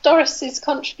Doris's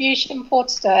contribution for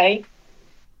today.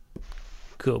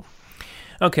 Cool.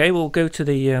 Okay, we'll go to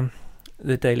the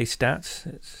daily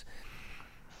stats.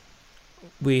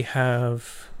 We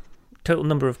have total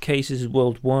number of cases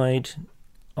worldwide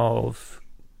of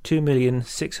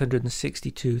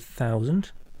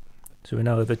 2,662,000. So we're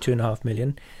now over 2.5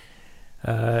 million.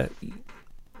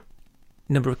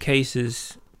 Number of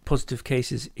cases, positive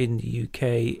cases in the UK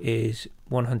is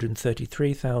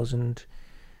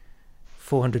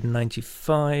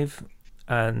 133,495,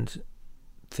 and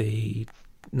the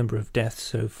number of deaths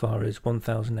so far is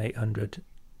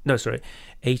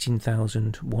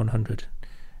 18,100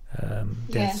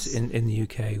 deaths in the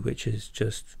UK, which is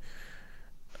just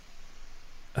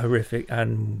horrific,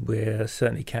 and we're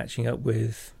certainly catching up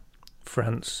with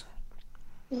France,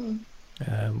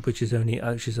 which is only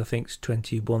I think it's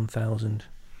 21,000.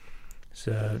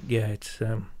 So yeah,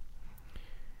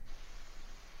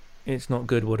 it's not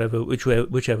good,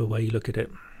 whichever way you look at it.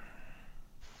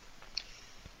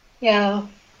 Yeah,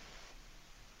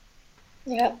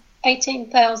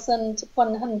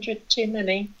 18,100 too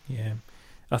many. Yeah,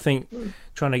 I think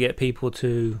trying to get people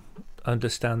to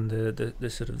understand the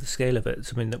sort of the scale of it,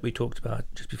 something that we talked about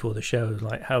just before the show,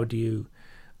 like how do you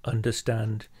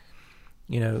understand?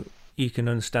 You can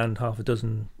understand half a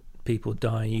dozen people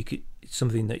dying. It's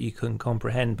something that you can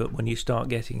comprehend, but when you start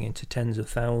getting into tens of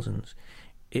thousands,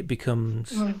 it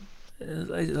becomes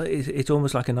it's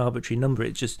almost like an arbitrary number.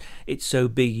 It's so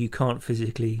big you can't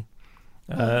physically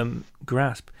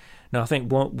grasp. Now I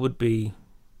think what would be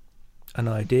an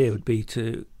idea would be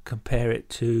to compare it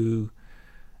to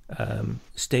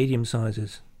stadium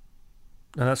sizes,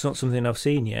 and that's not something I've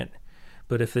seen yet.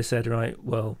 But if they said, right,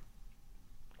 well,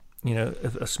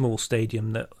 a small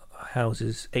stadium that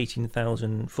houses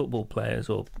 18,000 football players,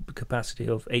 or capacity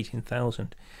of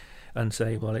 18,000, and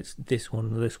say, well, it's this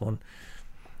one or this one,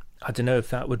 I don't know if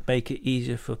that would make it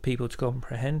easier for people to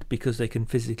comprehend, because they can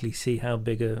physically see how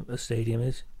big a stadium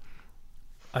is.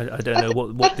 I don't know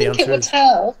what the answer is.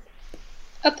 I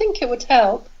think it would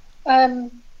help.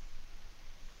 I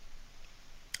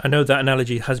know that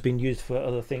analogy has been used for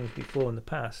other things before in the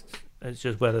past. It's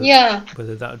just whether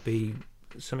that would be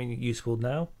something useful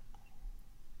now.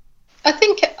 I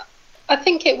think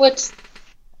it would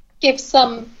give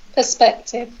some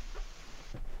perspective.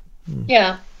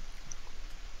 Yeah.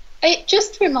 It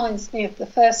just reminds me of the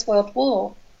First World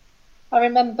War. I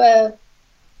remember,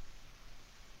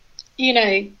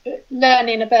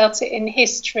 learning about it in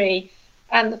history,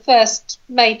 and the first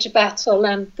major battle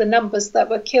and the numbers that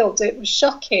were killed. It was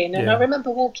shocking. And I remember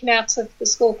walking out of the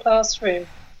school classroom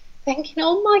thinking,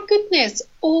 oh my goodness,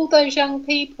 all those young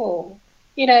people,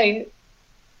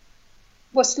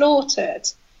 were slaughtered.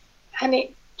 And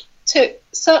it took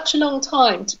such a long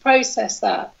time to process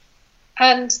that.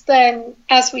 And then,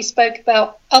 as we spoke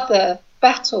about other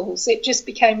battles, it just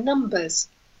became numbers.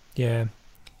 Yeah.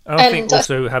 I think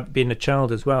also being a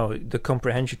child as well, the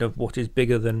comprehension of what is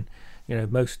bigger than,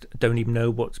 most don't even know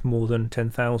what's more than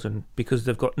 10,000, because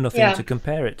they've got nothing to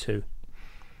compare it to.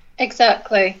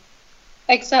 Exactly.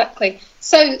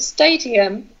 So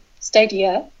Stadia.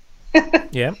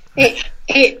 Yeah.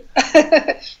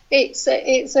 It's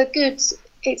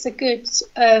a good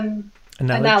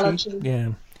analogy.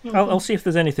 Yeah. Mm-hmm. I'll see if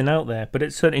there's anything out there, but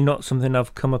it's certainly not something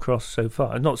I've come across so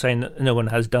far. I'm not saying that no one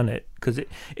has done it, because it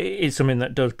is something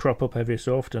that does crop up every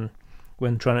so often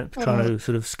when trying to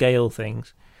sort of scale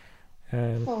things.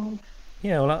 Yeah,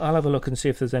 well, I'll have a look and see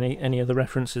if there's any other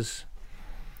references.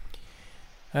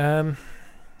 Okay,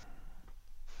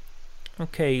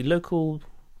 local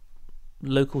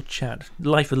chat.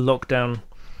 Life of lockdown.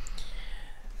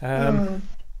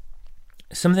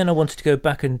 something I wanted to go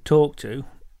back and talk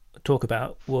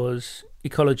about was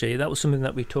ecology. That was something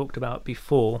that we talked about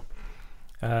before.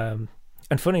 And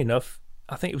funny enough,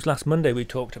 I think it was last Monday we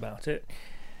talked about it.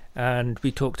 And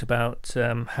we talked about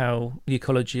how the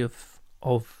ecology of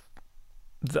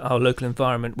our local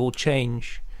environment will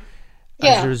change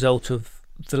as a result of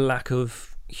the lack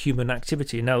of human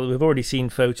activity. Now, we've already seen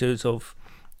photos of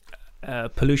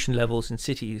pollution levels in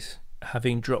cities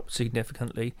having dropped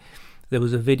significantly. There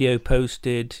was a video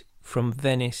posted from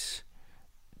Venice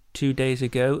 2 days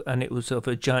ago, and it was of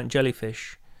a giant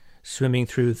jellyfish swimming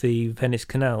through the Venice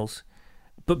canals.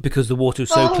 But because the water was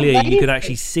so clear, you could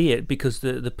actually see it because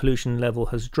the pollution level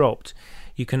has dropped.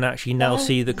 You can actually now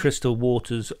see the crystal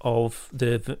waters of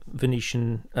the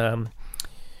Venetian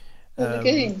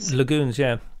lagoons.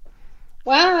 Yeah.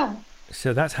 Wow.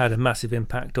 So that's had a massive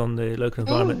impact on the local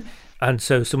environment. And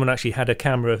so someone actually had a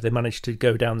camera. They managed to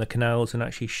go down the canals and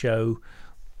actually show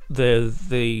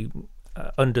the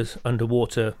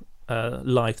underwater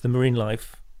life, the marine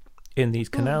life in these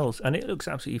canals, and it looks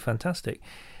absolutely fantastic.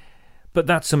 But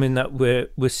that's something that we're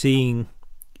seeing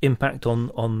impact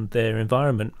on their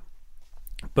environment.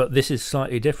 But this is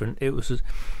slightly different. It was a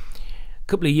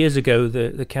couple of years ago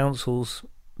the councils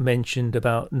mentioned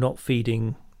about not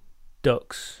feeding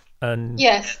ducks and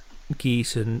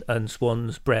geese and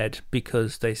swans bread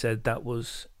because they said that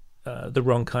was the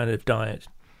wrong kind of diet.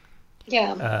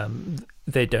 Yeah.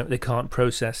 They can't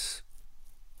process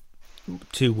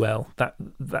too well that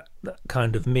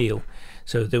kind of meal.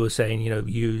 So they were saying,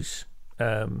 use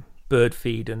bird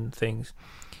feed and things.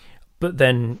 But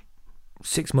then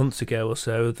 6 months ago or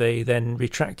so, they then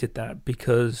retracted that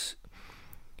because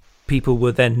people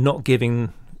were then not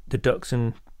giving the ducks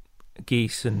and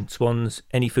geese and swans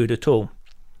any food at all.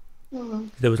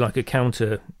 There was like a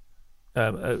counter,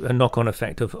 a knock-on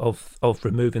effect of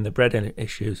removing the bread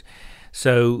issues.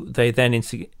 So they then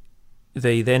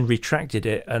retracted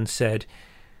it and said,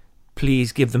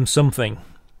 please give them something,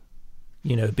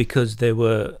 because there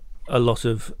were a lot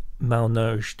of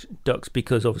malnourished ducks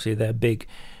because obviously they're big.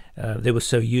 They were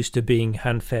so used to being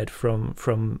hand-fed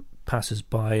from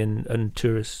passers-by and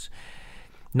tourists.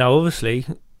 Now, obviously,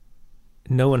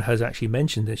 no one has actually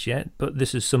mentioned this yet, but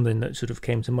this is something that sort of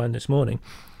came to mind this morning.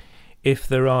 If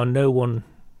no one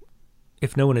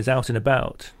is out and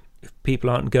about, if people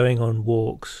aren't going on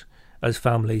walks as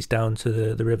families down to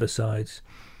the riversides,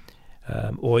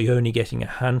 or you're only getting a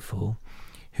handful,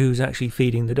 who's actually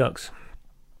feeding the ducks?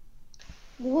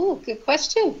 Oh, good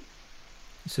question.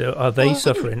 So are they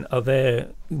suffering? Are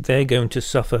they're going to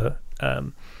suffer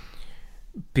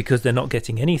because they're not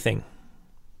getting anything?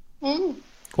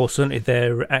 Or certainly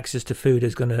their access to food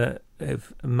is going to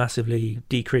have massively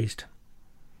decreased.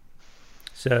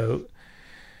 So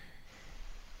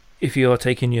if you are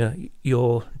taking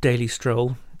your daily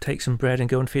stroll, take some bread and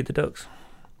go and feed the ducks.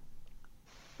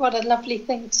 What a lovely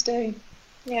thing to do.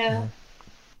 Yeah.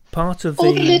 Part of the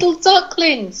little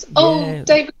ducklings. Yeah. Oh,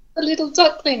 David, the little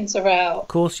ducklings are out. Of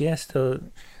course, yes.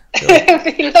 It'd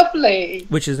be lovely.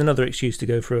 Which is another excuse to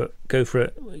go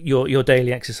for your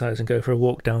daily exercise and go for a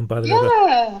walk down by the river.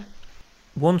 Yeah.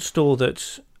 One store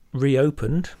that's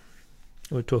reopened,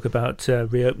 we'll talk about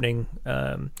reopening,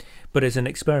 but it's an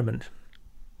experiment.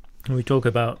 And we talk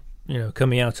about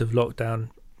coming out of lockdown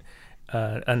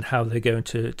and how they're going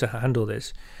to handle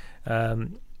this.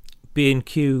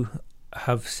 B&Q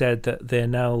have said that they're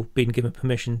now being given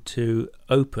permission to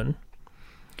open,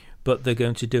 but they're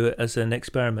going to do it as an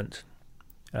experiment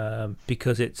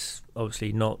because it's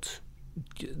obviously not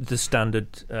the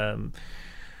standard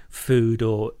food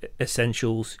or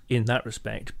essentials in that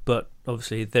respect, but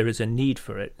obviously there is a need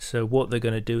for it. So what they're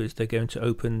going to do is they're going to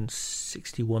open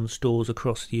 61 stores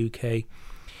across the UK,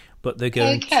 but they're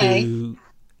going to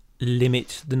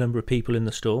limit the number of people in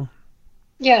the store.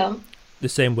 Yeah. The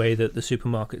same way that the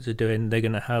supermarkets are doing. They're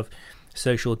going to have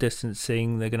social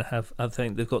distancing. They're going to have, I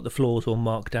think they've got the floors all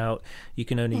marked out. You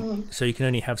can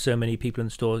only have so many people in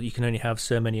the store. You can only have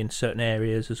so many in certain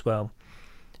areas as well.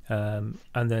 And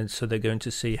then so they're going to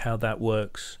see how that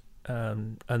works.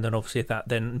 And then obviously that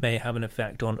then may have an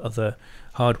effect on other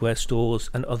hardware stores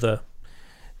and other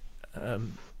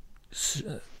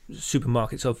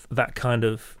supermarkets of that kind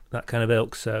of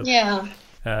ilk. So yeah.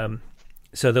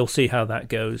 So they'll see how that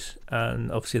goes,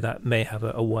 and obviously that may have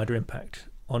a wider impact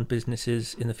on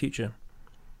businesses in the future.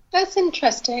 That's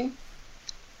interesting.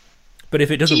 But if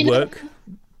it doesn't work,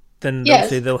 then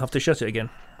obviously they'll have to shut it again.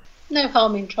 No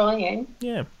harm in trying.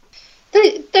 Yeah.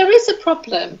 There is a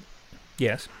problem.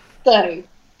 Yes. Though,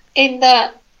 in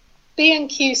that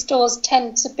B&Q stores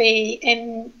tend to be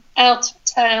in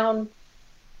out-of-town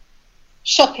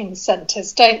shopping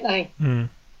centres, don't they?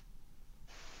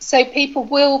 So people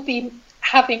will be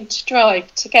having to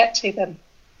drive to get to them.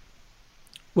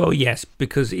 Well, yes,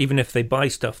 because even if they buy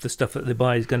stuff, the stuff that they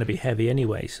buy is going to be heavy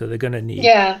anyway, so they're going to need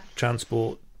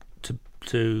transport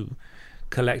to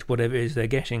collect whatever it is they're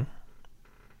getting.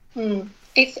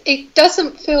 It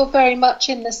doesn't feel very much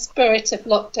in the spirit of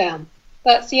lockdown.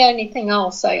 That's the only thing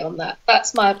I'll say on that.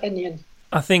 That's my opinion.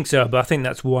 I think so, but I think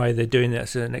that's why they're doing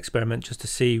this as an experiment, just to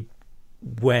see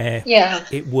where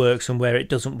it works and where it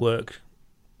doesn't work.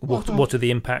 What are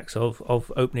the impacts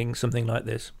of opening something like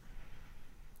this?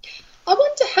 I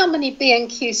wonder how many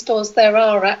B&Q stores there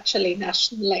are actually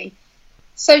nationally.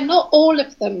 So not all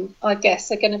of them, I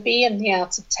guess, are going to be in the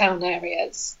out-of-town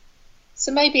areas.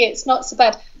 So maybe it's not so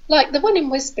bad. Like the one in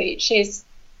Wisbech is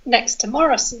next to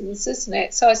Morrison's, isn't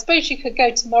it? So I suppose you could go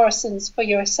to Morrison's for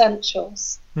your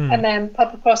essentials and then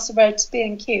pop across the road to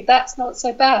B&Q. That's not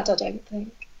so bad, I don't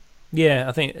think. Yeah,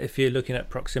 I think if you're looking at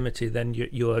proximity, then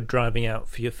you are driving out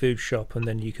for your food shop, and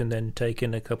then you can then take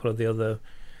in a couple of the other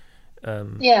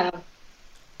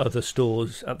other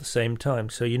stores at the same time.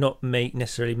 So you're not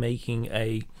necessarily making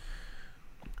a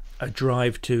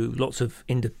drive to lots of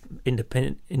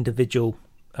independent individual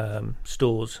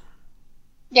stores.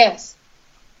 Yes.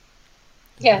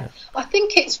 Yeah, I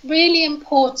think it's really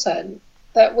important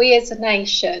that we as a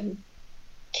nation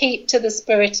keep to the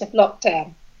spirit of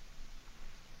lockdown.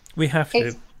 We have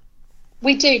to.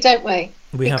 We do, don't we?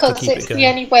 Because have to keep it going. It's the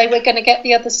only way we're going to get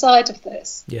the other side of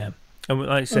this. Yeah. And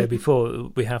like I said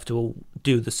before, we have to all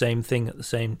do the same thing at the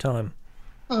same time.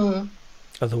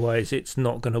 Otherwise, it's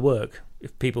not going to work.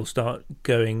 If people start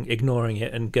ignoring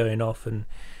it and going off and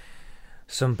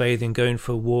sunbathing, going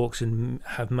for walks and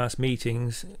have mass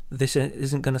meetings, this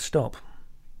isn't going to stop.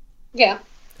 Yeah.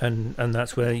 And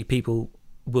that's where people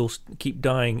will keep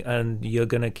dying, and you're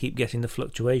going to keep getting the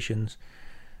fluctuations.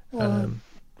 And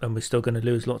we're still going to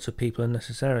lose lots of people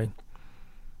unnecessarily.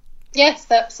 Yes,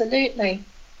 absolutely.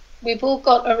 We've all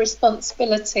got a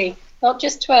responsibility, not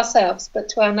just to ourselves, but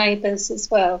to our neighbours as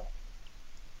well.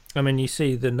 I mean, you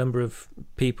see the number of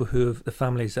people the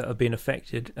families that have been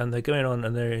affected, and they're going on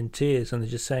and they're in tears, and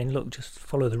they're just saying, look, just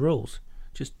follow the rules.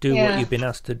 Just do what you've been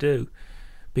asked to do,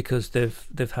 because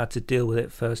they've had to deal with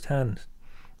it firsthand.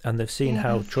 And they've seen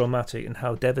how traumatic and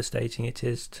how devastating it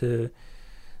is to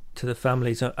the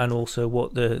families, and also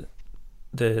what the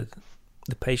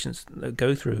patients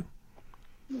go through.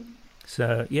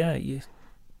 So you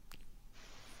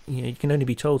can only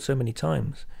be told so many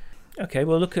times. Okay,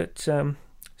 well, look at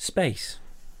space.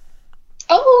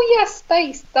 Oh yes,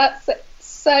 space. That's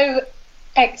so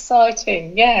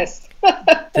exciting. Yes.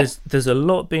 there's a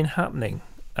lot been happening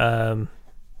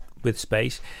with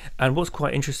space, and what's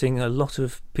quite interesting, a lot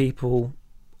of people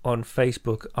on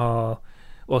Facebook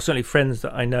certainly friends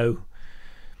that I know,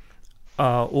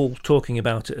 are all talking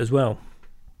about it as well.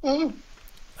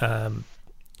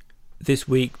 This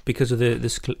week, because of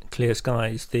the clear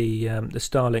skies, the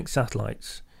Starlink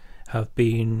satellites have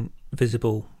been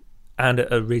visible, and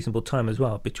at a reasonable time as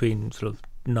well, between sort of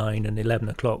 9 and 11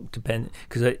 o'clock,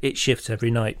 because it shifts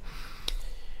every night.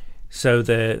 So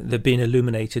they're being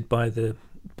illuminated by the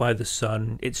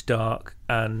sun. It's dark,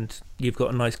 and you've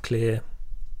got a nice clear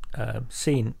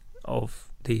scene of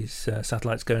these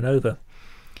satellites going over.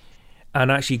 And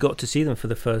I actually got to see them for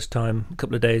the first time a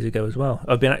couple of days ago as well.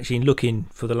 I've been actually looking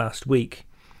for the last week,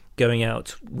 going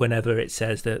out whenever it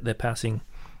says that they're passing.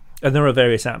 And there are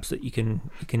various apps that you can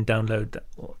download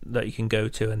that you can go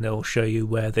to, and they'll show you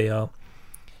where they are.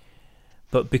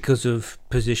 But because of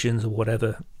positions or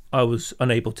whatever, I was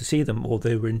unable to see them, or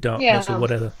they were in darkness or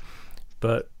whatever.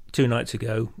 But 2 nights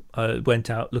ago, I went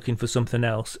out looking for something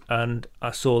else, and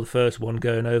I saw the first one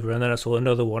going over, and then I saw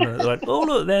another one, and I went, oh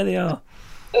look, there they are.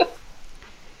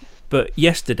 But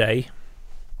yesterday,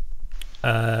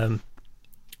 SpaceX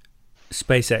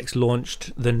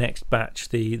launched the next batch,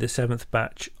 the 7th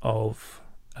batch of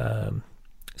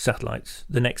satellites,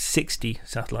 the next 60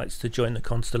 satellites to join the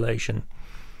constellation.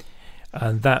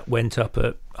 And that went up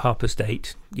at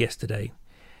 8:30 yesterday.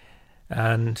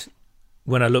 And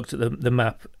when I looked at the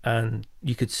map, and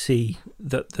you could see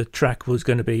that the track was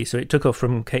going to be, so it took off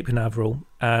from Cape Canaveral,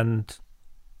 and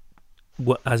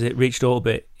as it reached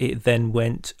orbit, it then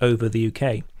went over the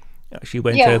UK. Actually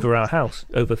went over our house,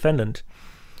 over Fenland.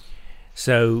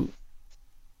 So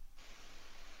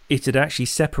it had actually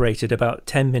separated about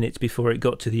 10 minutes before it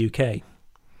got to the UK.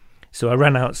 So I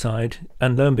ran outside,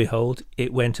 and lo and behold,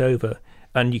 it went over,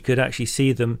 and you could actually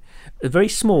see them, a very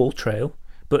small trail,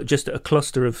 but just a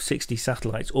cluster of 60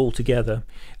 satellites all together,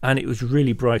 and it was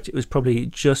really bright. It was probably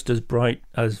just as bright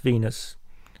as Venus,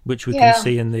 which we can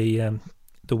see in the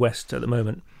west at the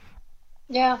moment.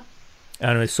 Yeah.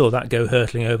 And I saw that go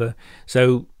hurtling over.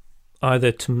 So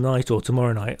either tonight or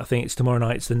tomorrow night. I think it's tomorrow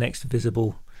night. It's the next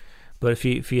visible. But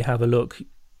if you have a look,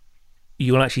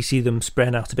 you will actually see them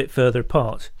spread out a bit further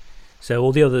apart. So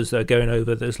all the others that are going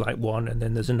over, there's like one, and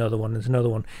then there's another one, there's another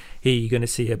one. Here you're going to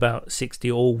see about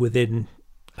 60 all within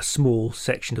a small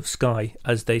section of sky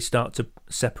as they start to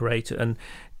separate and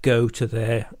go to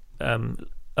their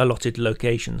allotted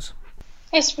locations.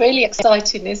 It's really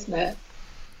exciting, isn't it?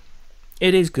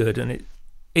 It is good, and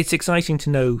it's exciting to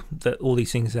know that all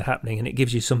these things are happening, and it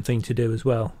gives you something to do as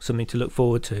well, something to look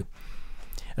forward to.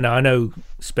 And I know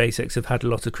SpaceX have had a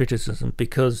lot of criticism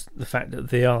because the fact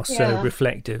that they are so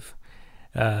reflective.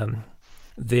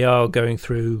 They are going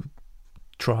through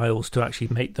trials to actually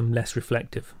make them less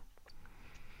reflective.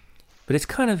 But it's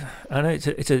kind of, I know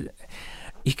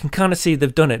you can kind of see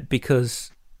they've done it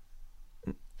because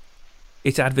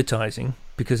it's advertising,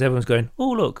 because everyone's going,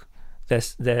 oh look,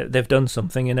 they've done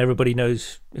something and everybody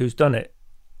knows who's done it.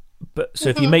 But so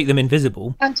if you make them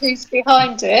invisible, and who's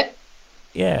behind it,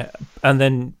 but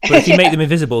if you make them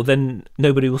invisible, then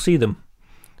nobody will see them.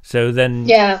 So then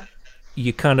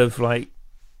you kind of like,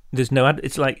 there's no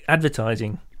it's like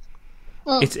advertising.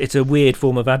 It's a weird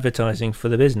form of advertising for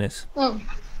the business.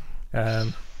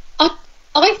 I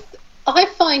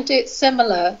find it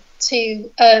similar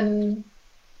to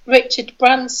Richard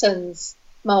Branson's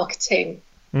marketing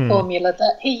formula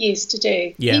that he used to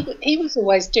do. He was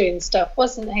always doing stuff,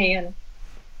 wasn't he, and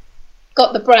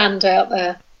got the brand out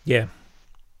there.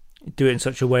 Do it in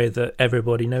such a way that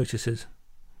everybody notices.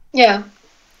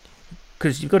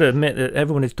 Because you've got to admit that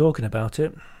everyone is talking about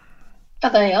it. Oh,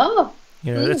 they are.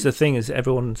 That's the thing, is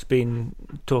everyone's been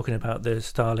talking about the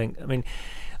Starlink. I mean,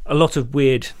 a lot of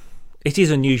weird. It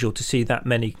is unusual to see that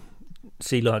many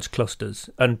large clusters,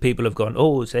 and people have gone,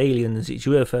 "Oh, it's aliens, it's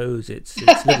UFOs, it's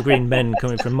little green men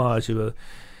coming from Mars who are."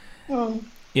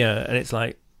 And it's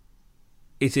like,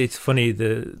 it's funny.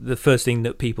 The first thing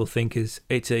that people think is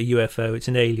it's a UFO, it's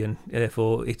an alien.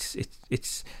 Therefore,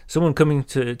 it's someone coming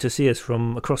to see us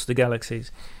from across the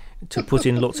galaxies to put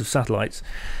in lots of satellites.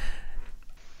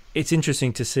 It's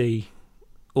interesting to see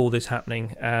all this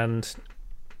happening, and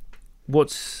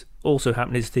what's also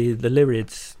happened is the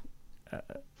Lyrids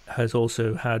has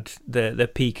also had their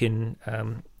peak in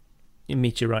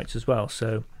meteorites as well.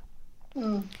 So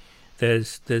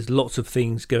there's lots of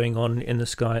things going on in the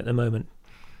sky at the moment,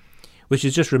 which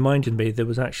has just reminded me there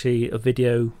was actually a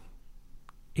video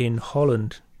in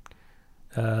Holland,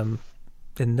 in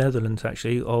Netherlands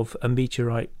actually, of a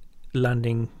meteorite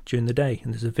landing during the day,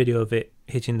 and there's a video of it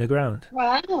hitting the ground.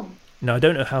 Wow. Now I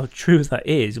don't know how true that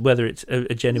is, whether it's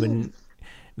a genuine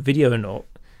video or not,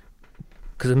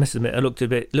 because I must admit I looked a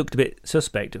bit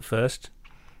suspect at first,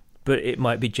 but it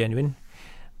might be genuine.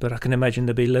 But I can imagine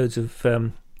there'll be loads of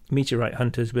meteorite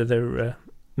hunters with their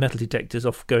metal detectors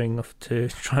going off to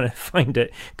trying to find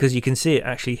it, because you can see it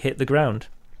actually hit the ground.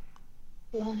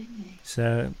 Blimey.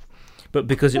 So, but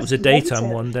because it was a daytime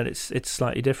one, then it's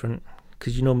slightly different,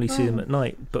 because you normally see them at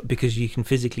night, but because you can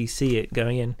physically see it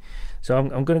going in. So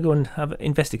I'm going to go and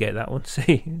investigate that one,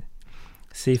 see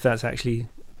if that's actually.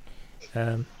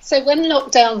 So when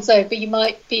lockdown's over, you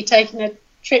might be taking a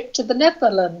trip to the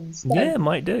Netherlands. Then. Yeah,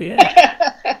 might do.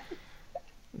 Yeah,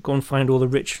 go and find all the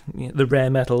rare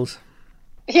metals.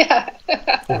 Yeah.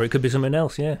 Or it could be something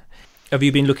else. Yeah. Have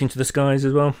you been looking to the skies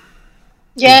as well?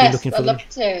 Yes, I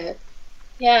loved it.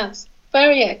 Yeah, it's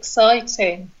very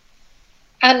exciting.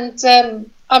 And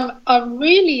I'm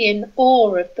really in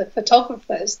awe of the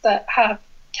photographers that have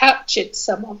captured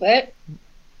some of it.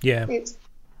 Yeah. It's,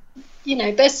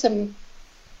 there's some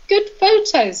good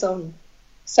photos on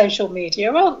social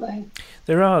media, aren't there?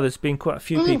 There are. There's been quite a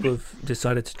few people who've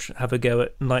decided to have a go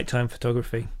at nighttime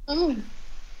photography.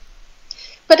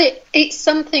 But it's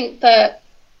something that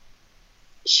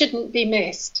shouldn't be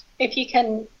missed. If you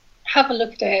can have a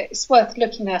look at it, it's worth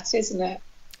looking at, isn't it?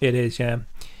 It is, yeah.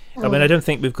 I mean, I don't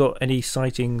think we've got any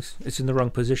sightings. It's in the wrong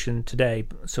position today,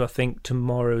 so I think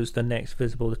tomorrow's the next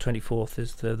visible. The 24th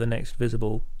is the next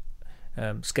visible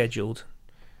scheduled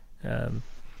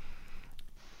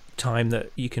time that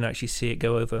you can actually see it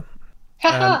go over.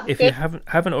 If you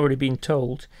haven't already been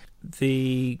told,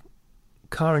 the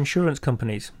car insurance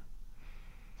companies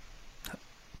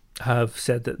have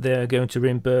said that they're going to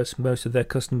reimburse most of their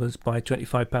customers by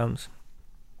 £25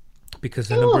 because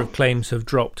the number of claims have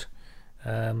dropped.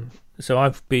 So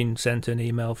I've been sent an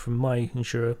email from my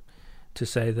insurer to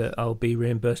say that I'll be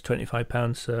reimbursed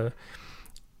 £25. So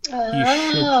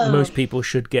most people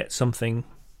should get something.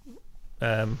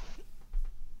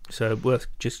 So worth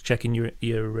just checking your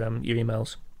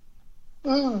emails.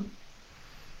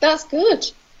 That's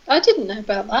good. I didn't know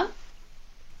about that.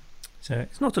 So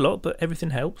it's not a lot, but everything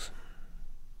helps.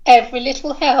 Every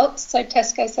little helps, so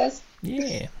Tesco says.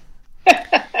 Yeah.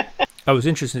 I was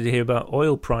interested to hear about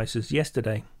oil prices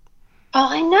yesterday.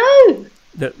 I know.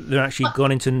 That they're actually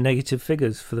gone into negative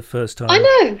figures for the first time. I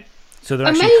know. So they're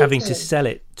actually having to sell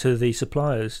it to the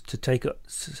suppliers to take it,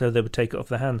 so they would take it off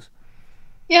their hands.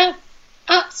 Yeah,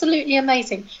 absolutely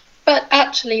amazing. But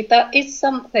actually, that is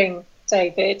something,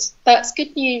 David. That's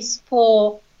good news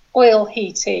for oil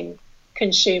heating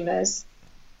consumers.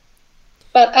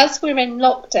 But as we're in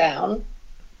lockdown,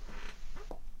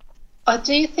 I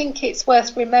do think it's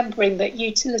worth remembering that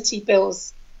utility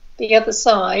bills the other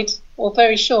side, or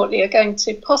very shortly, are going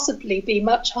to possibly be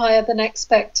much higher than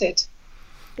expected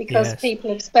because people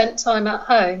have spent time at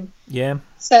home. Yeah.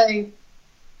 So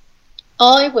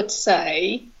I would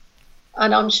say,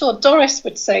 and I'm sure Doris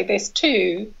would say this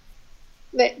too,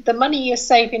 that the money you're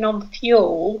saving on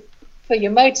fuel for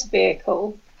your motor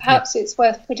vehicle, perhaps it's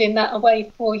worth putting that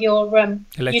away for your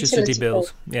electricity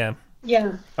bills. Yeah.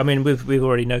 I mean, we've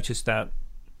already noticed that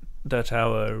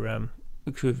our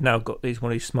we've now got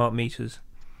one of these smart meters,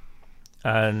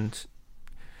 and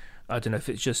I don't know if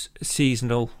it's just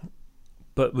seasonal,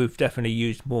 but we've definitely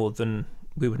used more than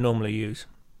we would normally use.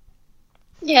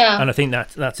 Yeah. And I think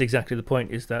that's exactly the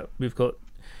point, is that we've got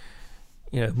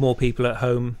more people at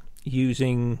home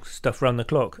using stuff around the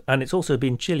clock, and it's also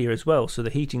been chillier as well, so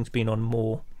the heating's been on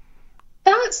more.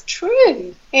 That's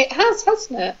true. It has,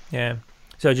 hasn't it? Yeah.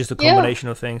 So just a combination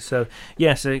of things. So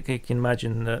yes, I can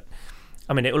imagine that.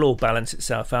 I mean, it will all balance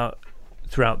itself out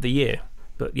throughout the year.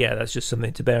 But yeah, that's just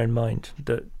something to bear in mind.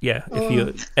 That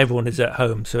if everyone is at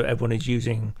home, so everyone is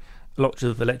using lots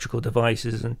of electrical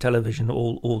devices and television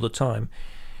all the time,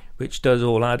 which does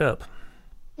all add up.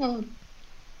 Mm.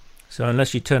 So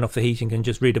unless you turn off the heating and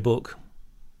just read a book,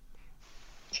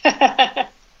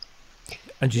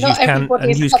 and just use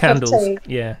candles,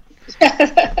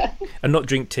 and not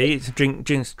drink tea. It's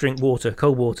drink water,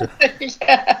 cold water.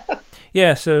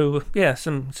 Yeah. So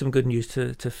some good news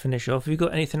to finish off. Have you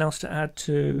got anything else to add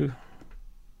to?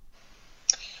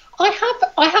 I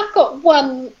have got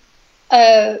one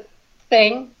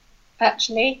thing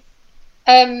actually.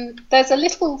 There's a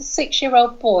little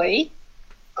 6-year-old boy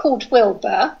called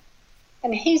Wilbur,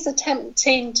 and he's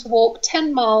attempting to walk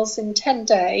 10 miles in 10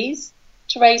 days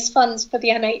to raise funds for the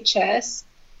NHS.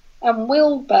 And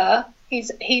Wilbur,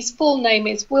 his full name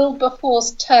is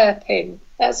Wilberforce Turpin.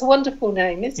 That's a wonderful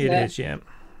name, isn't it? It is, yeah.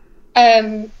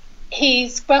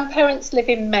 His grandparents live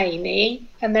in Maney,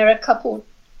 and they're a couple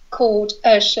called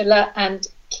Ursula and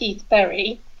Keith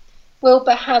Berry.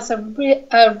 Wilbur has a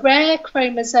rare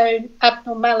chromosome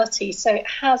abnormality, so it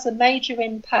has a major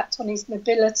impact on his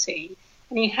mobility,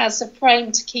 and he has a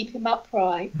frame to keep him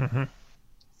upright. Mm-hmm.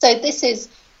 So this is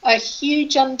a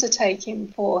huge undertaking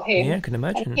for him. Yeah, I can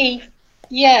imagine. And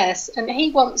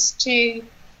he wants to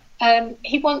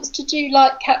do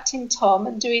like Captain Tom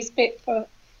and do his bit for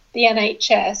the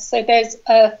NHS. So there's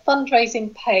a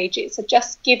fundraising page. It's a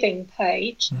Just Giving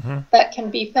page that can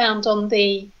be found on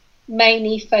the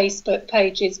Maney Facebook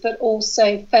pages, but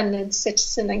also Fenland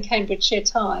Citizen and Cambridgeshire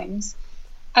Times.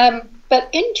 But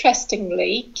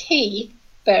interestingly, Keith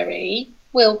Berry,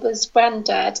 Wilbur's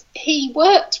granddad, he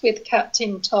worked with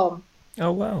Captain Tom.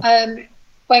 Oh, wow.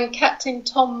 When Captain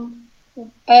Tom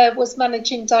was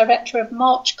managing director of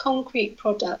March Concrete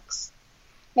Products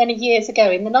many years ago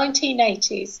in the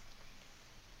 1980s.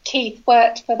 Keith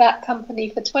worked for that company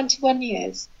for 21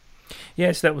 years.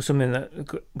 Yes, that was something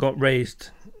that got raised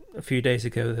a few days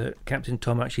ago, that Captain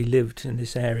Tom actually lived in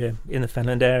this area, in the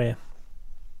Fenland area.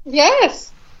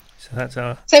 Yes. So that's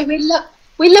our... So we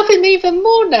love him even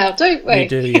more now, don't we? We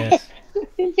do, yes.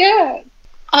 Yeah.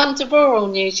 Under rural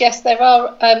news, yes, there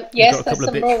are. Yes, there's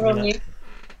some rural news.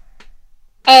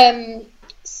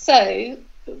 So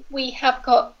we have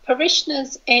got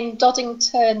parishioners in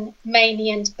Doddington,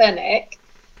 Maney and Benwick.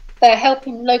 They're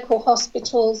helping local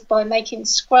hospitals by making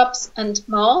scrubs and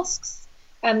masks,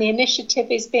 and the initiative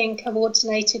is being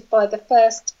coordinated by the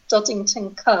First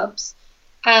Doddington Cubs,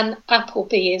 and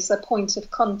Appleby is a point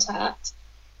of contact.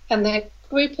 And the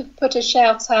group have put a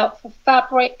shout out for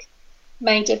fabric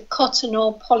made of cotton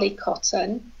or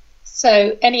polycotton,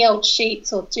 so any old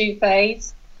sheets or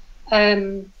duvets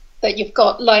that you've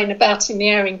got lying about in the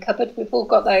airing cupboard. We've all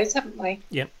got those, haven't we?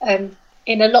 Yeah.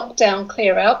 In a lockdown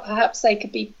clear out, perhaps they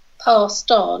could be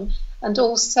passed on. And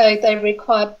also they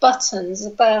require buttons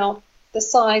about the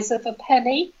size of a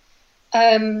penny.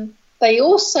 They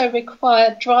also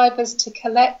require drivers to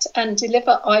collect and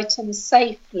deliver items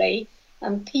safely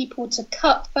and people to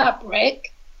cut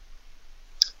fabric.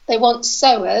 They want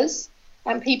sewers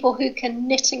and people who can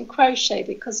knit and crochet,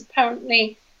 because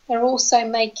apparently they're also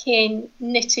making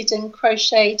knitted and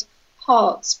crocheted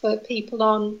parts for people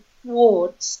on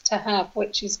wards to have,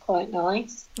 which is quite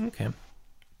nice. Okay.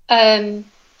 And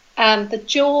the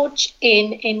George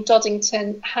Inn in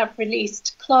Doddington have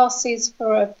released classes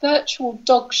for a virtual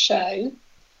dog show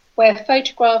where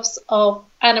photographs of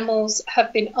animals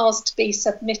have been asked to be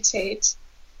submitted.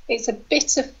 It's a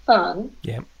bit of fun.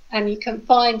 Yeah. And you can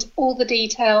find all the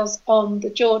details on the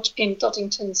George in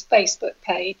Doddington's Facebook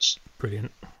page.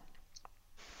 Brilliant.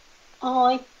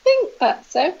 I think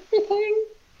that's everything.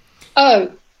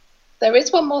 Oh, there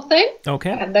is one more thing. Okay.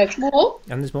 And there's more.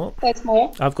 And there's more. There's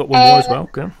more. I've got one more as well.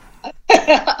 Go.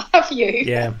 Have you?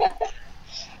 Yeah.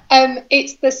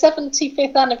 It's the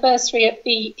 75th anniversary of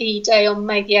VE Day on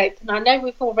May the 8th, and I know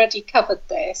we've already covered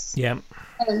this. Yeah.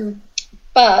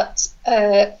 But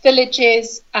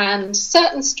villages and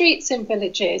certain streets in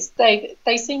villages,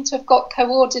 they seem to have got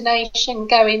coordination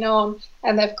going on,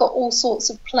 and they've got all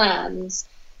sorts of plans.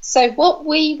 So what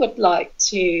we would like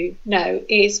to know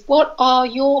is, what are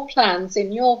your plans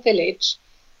in your village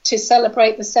to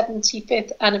celebrate the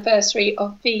 75th anniversary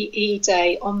of VE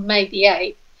Day on May the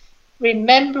 8th?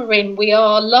 Remembering we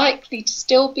are likely to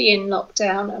still be in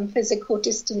lockdown and physical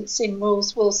distancing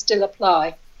rules will still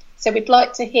apply. So we'd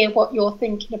like to hear what you're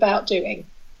thinking about doing,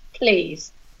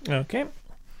 please. Okay.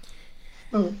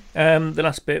 The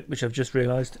last bit, which I've just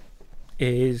realised,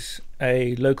 is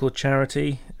a local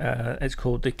charity. It's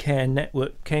called the Care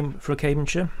Network for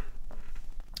Cambridgeshire.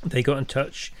 They got in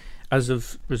touch as a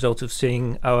result of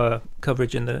seeing our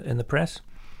coverage in the press.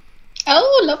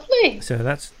 Oh, lovely. So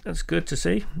that's good to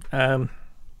see.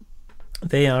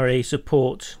 They are a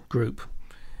support group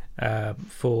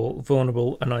for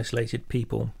vulnerable and isolated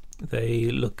people. They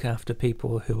look after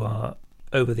people who are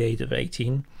over the age of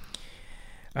 18,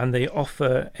 and they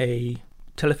offer a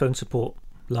telephone support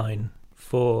line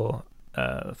for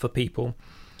people,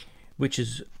 which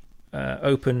is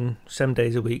open 7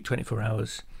 days a week, 24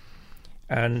 hours.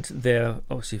 And they're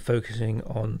obviously focusing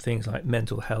on things like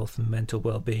mental health and mental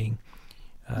well-being.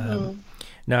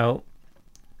 Now,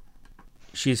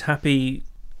 she's happy.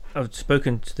 I've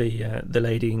spoken to the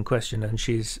lady in question, and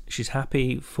she's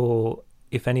happy for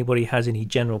if anybody has any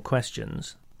general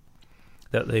questions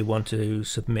that they want to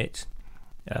submit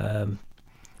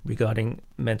regarding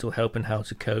mental health and how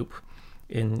to cope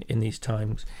in these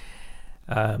times.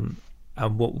 And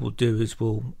what we'll do is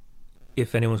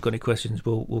if anyone's got any questions,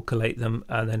 we'll collate them,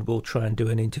 and then we'll try and do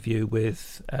an interview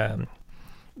with the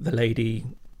lady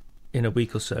in a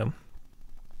week or so.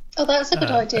 Oh, that's a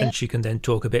good idea. And she can then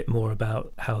talk a bit more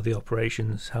about how the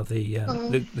operations, how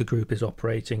the group is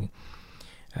operating.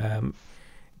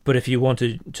 But if you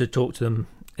wanted to talk to them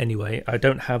anyway, I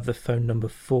don't have the phone number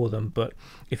for them, but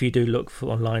if you do look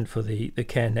online for the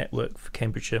Care Network for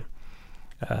Cambridgeshire,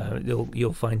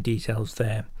 you'll find details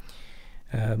there.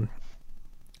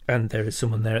 And there is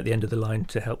someone there at the end of the line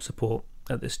to help support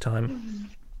at this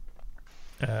time.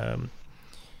 We'll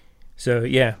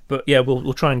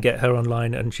try and get her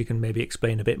online, and she can maybe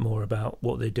explain a bit more about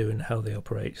what they do and how they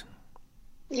operate.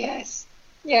 Yes.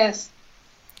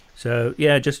 So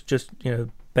just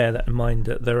bear that in mind,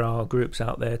 that there are groups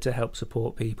out there to help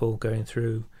support people going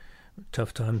through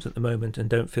tough times at the moment, and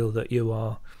don't feel that you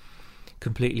are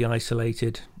completely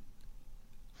isolated.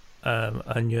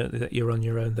 And that you're on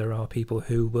your own. There are people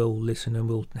who will listen and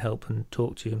will help and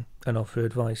talk to you and offer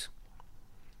advice.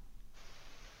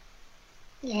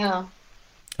 Yeah.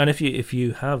 And if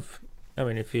you are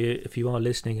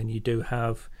listening and you do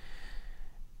have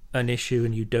an issue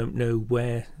and you don't know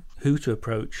who to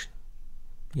approach,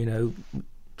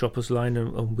 drop us a line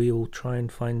and we'll try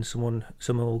and find some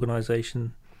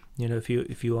organisation.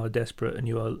 If you are desperate and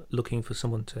you are looking for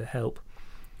someone to help,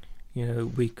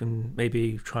 we can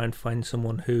maybe try and find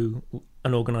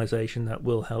an organisation that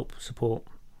will help support,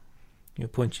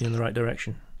 point you in the right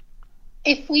direction.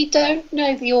 If we don't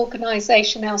know the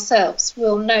organisation ourselves,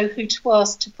 we'll know who to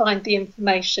ask to find the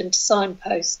information to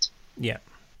signpost. Yeah,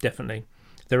 definitely.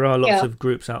 There are lots of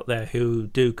groups out there who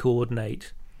do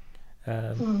coordinate,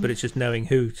 but it's just knowing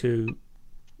who to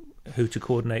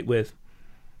coordinate with.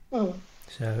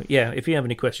 So if you have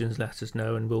any questions, let us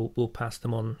know, and we'll pass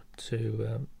them on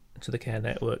to the Care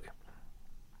Network.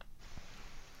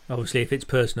 Obviously, if it's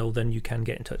personal, then you can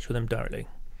get in touch with them directly.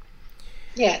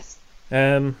 Yes.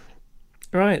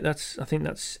 Right, I think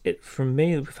that's it from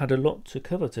me. We've had a lot to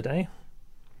cover today.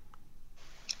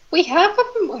 We have,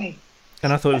 haven't we?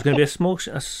 And I thought it was going to be a short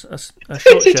show.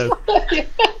 I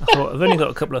thought, I've only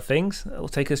got a couple of things. It'll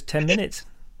take us 10 minutes.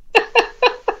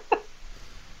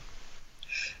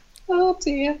 Oh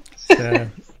dear.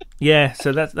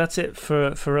 So that's it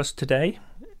for us today.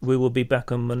 we will be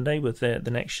back on Monday with the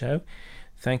next show.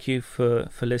 Thank you for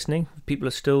listening. People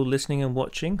are still listening and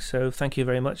watching, so thank you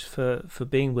very much for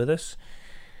being with us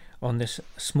on this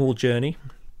small journey,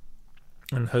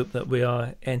 and hope that we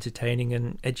are entertaining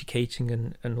and educating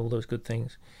and all those good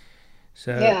things.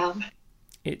 So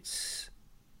it's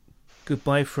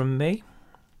goodbye from me.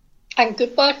 And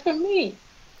goodbye from me.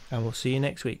 And we'll see you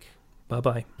next week.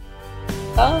 Bye-bye.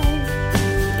 Bye.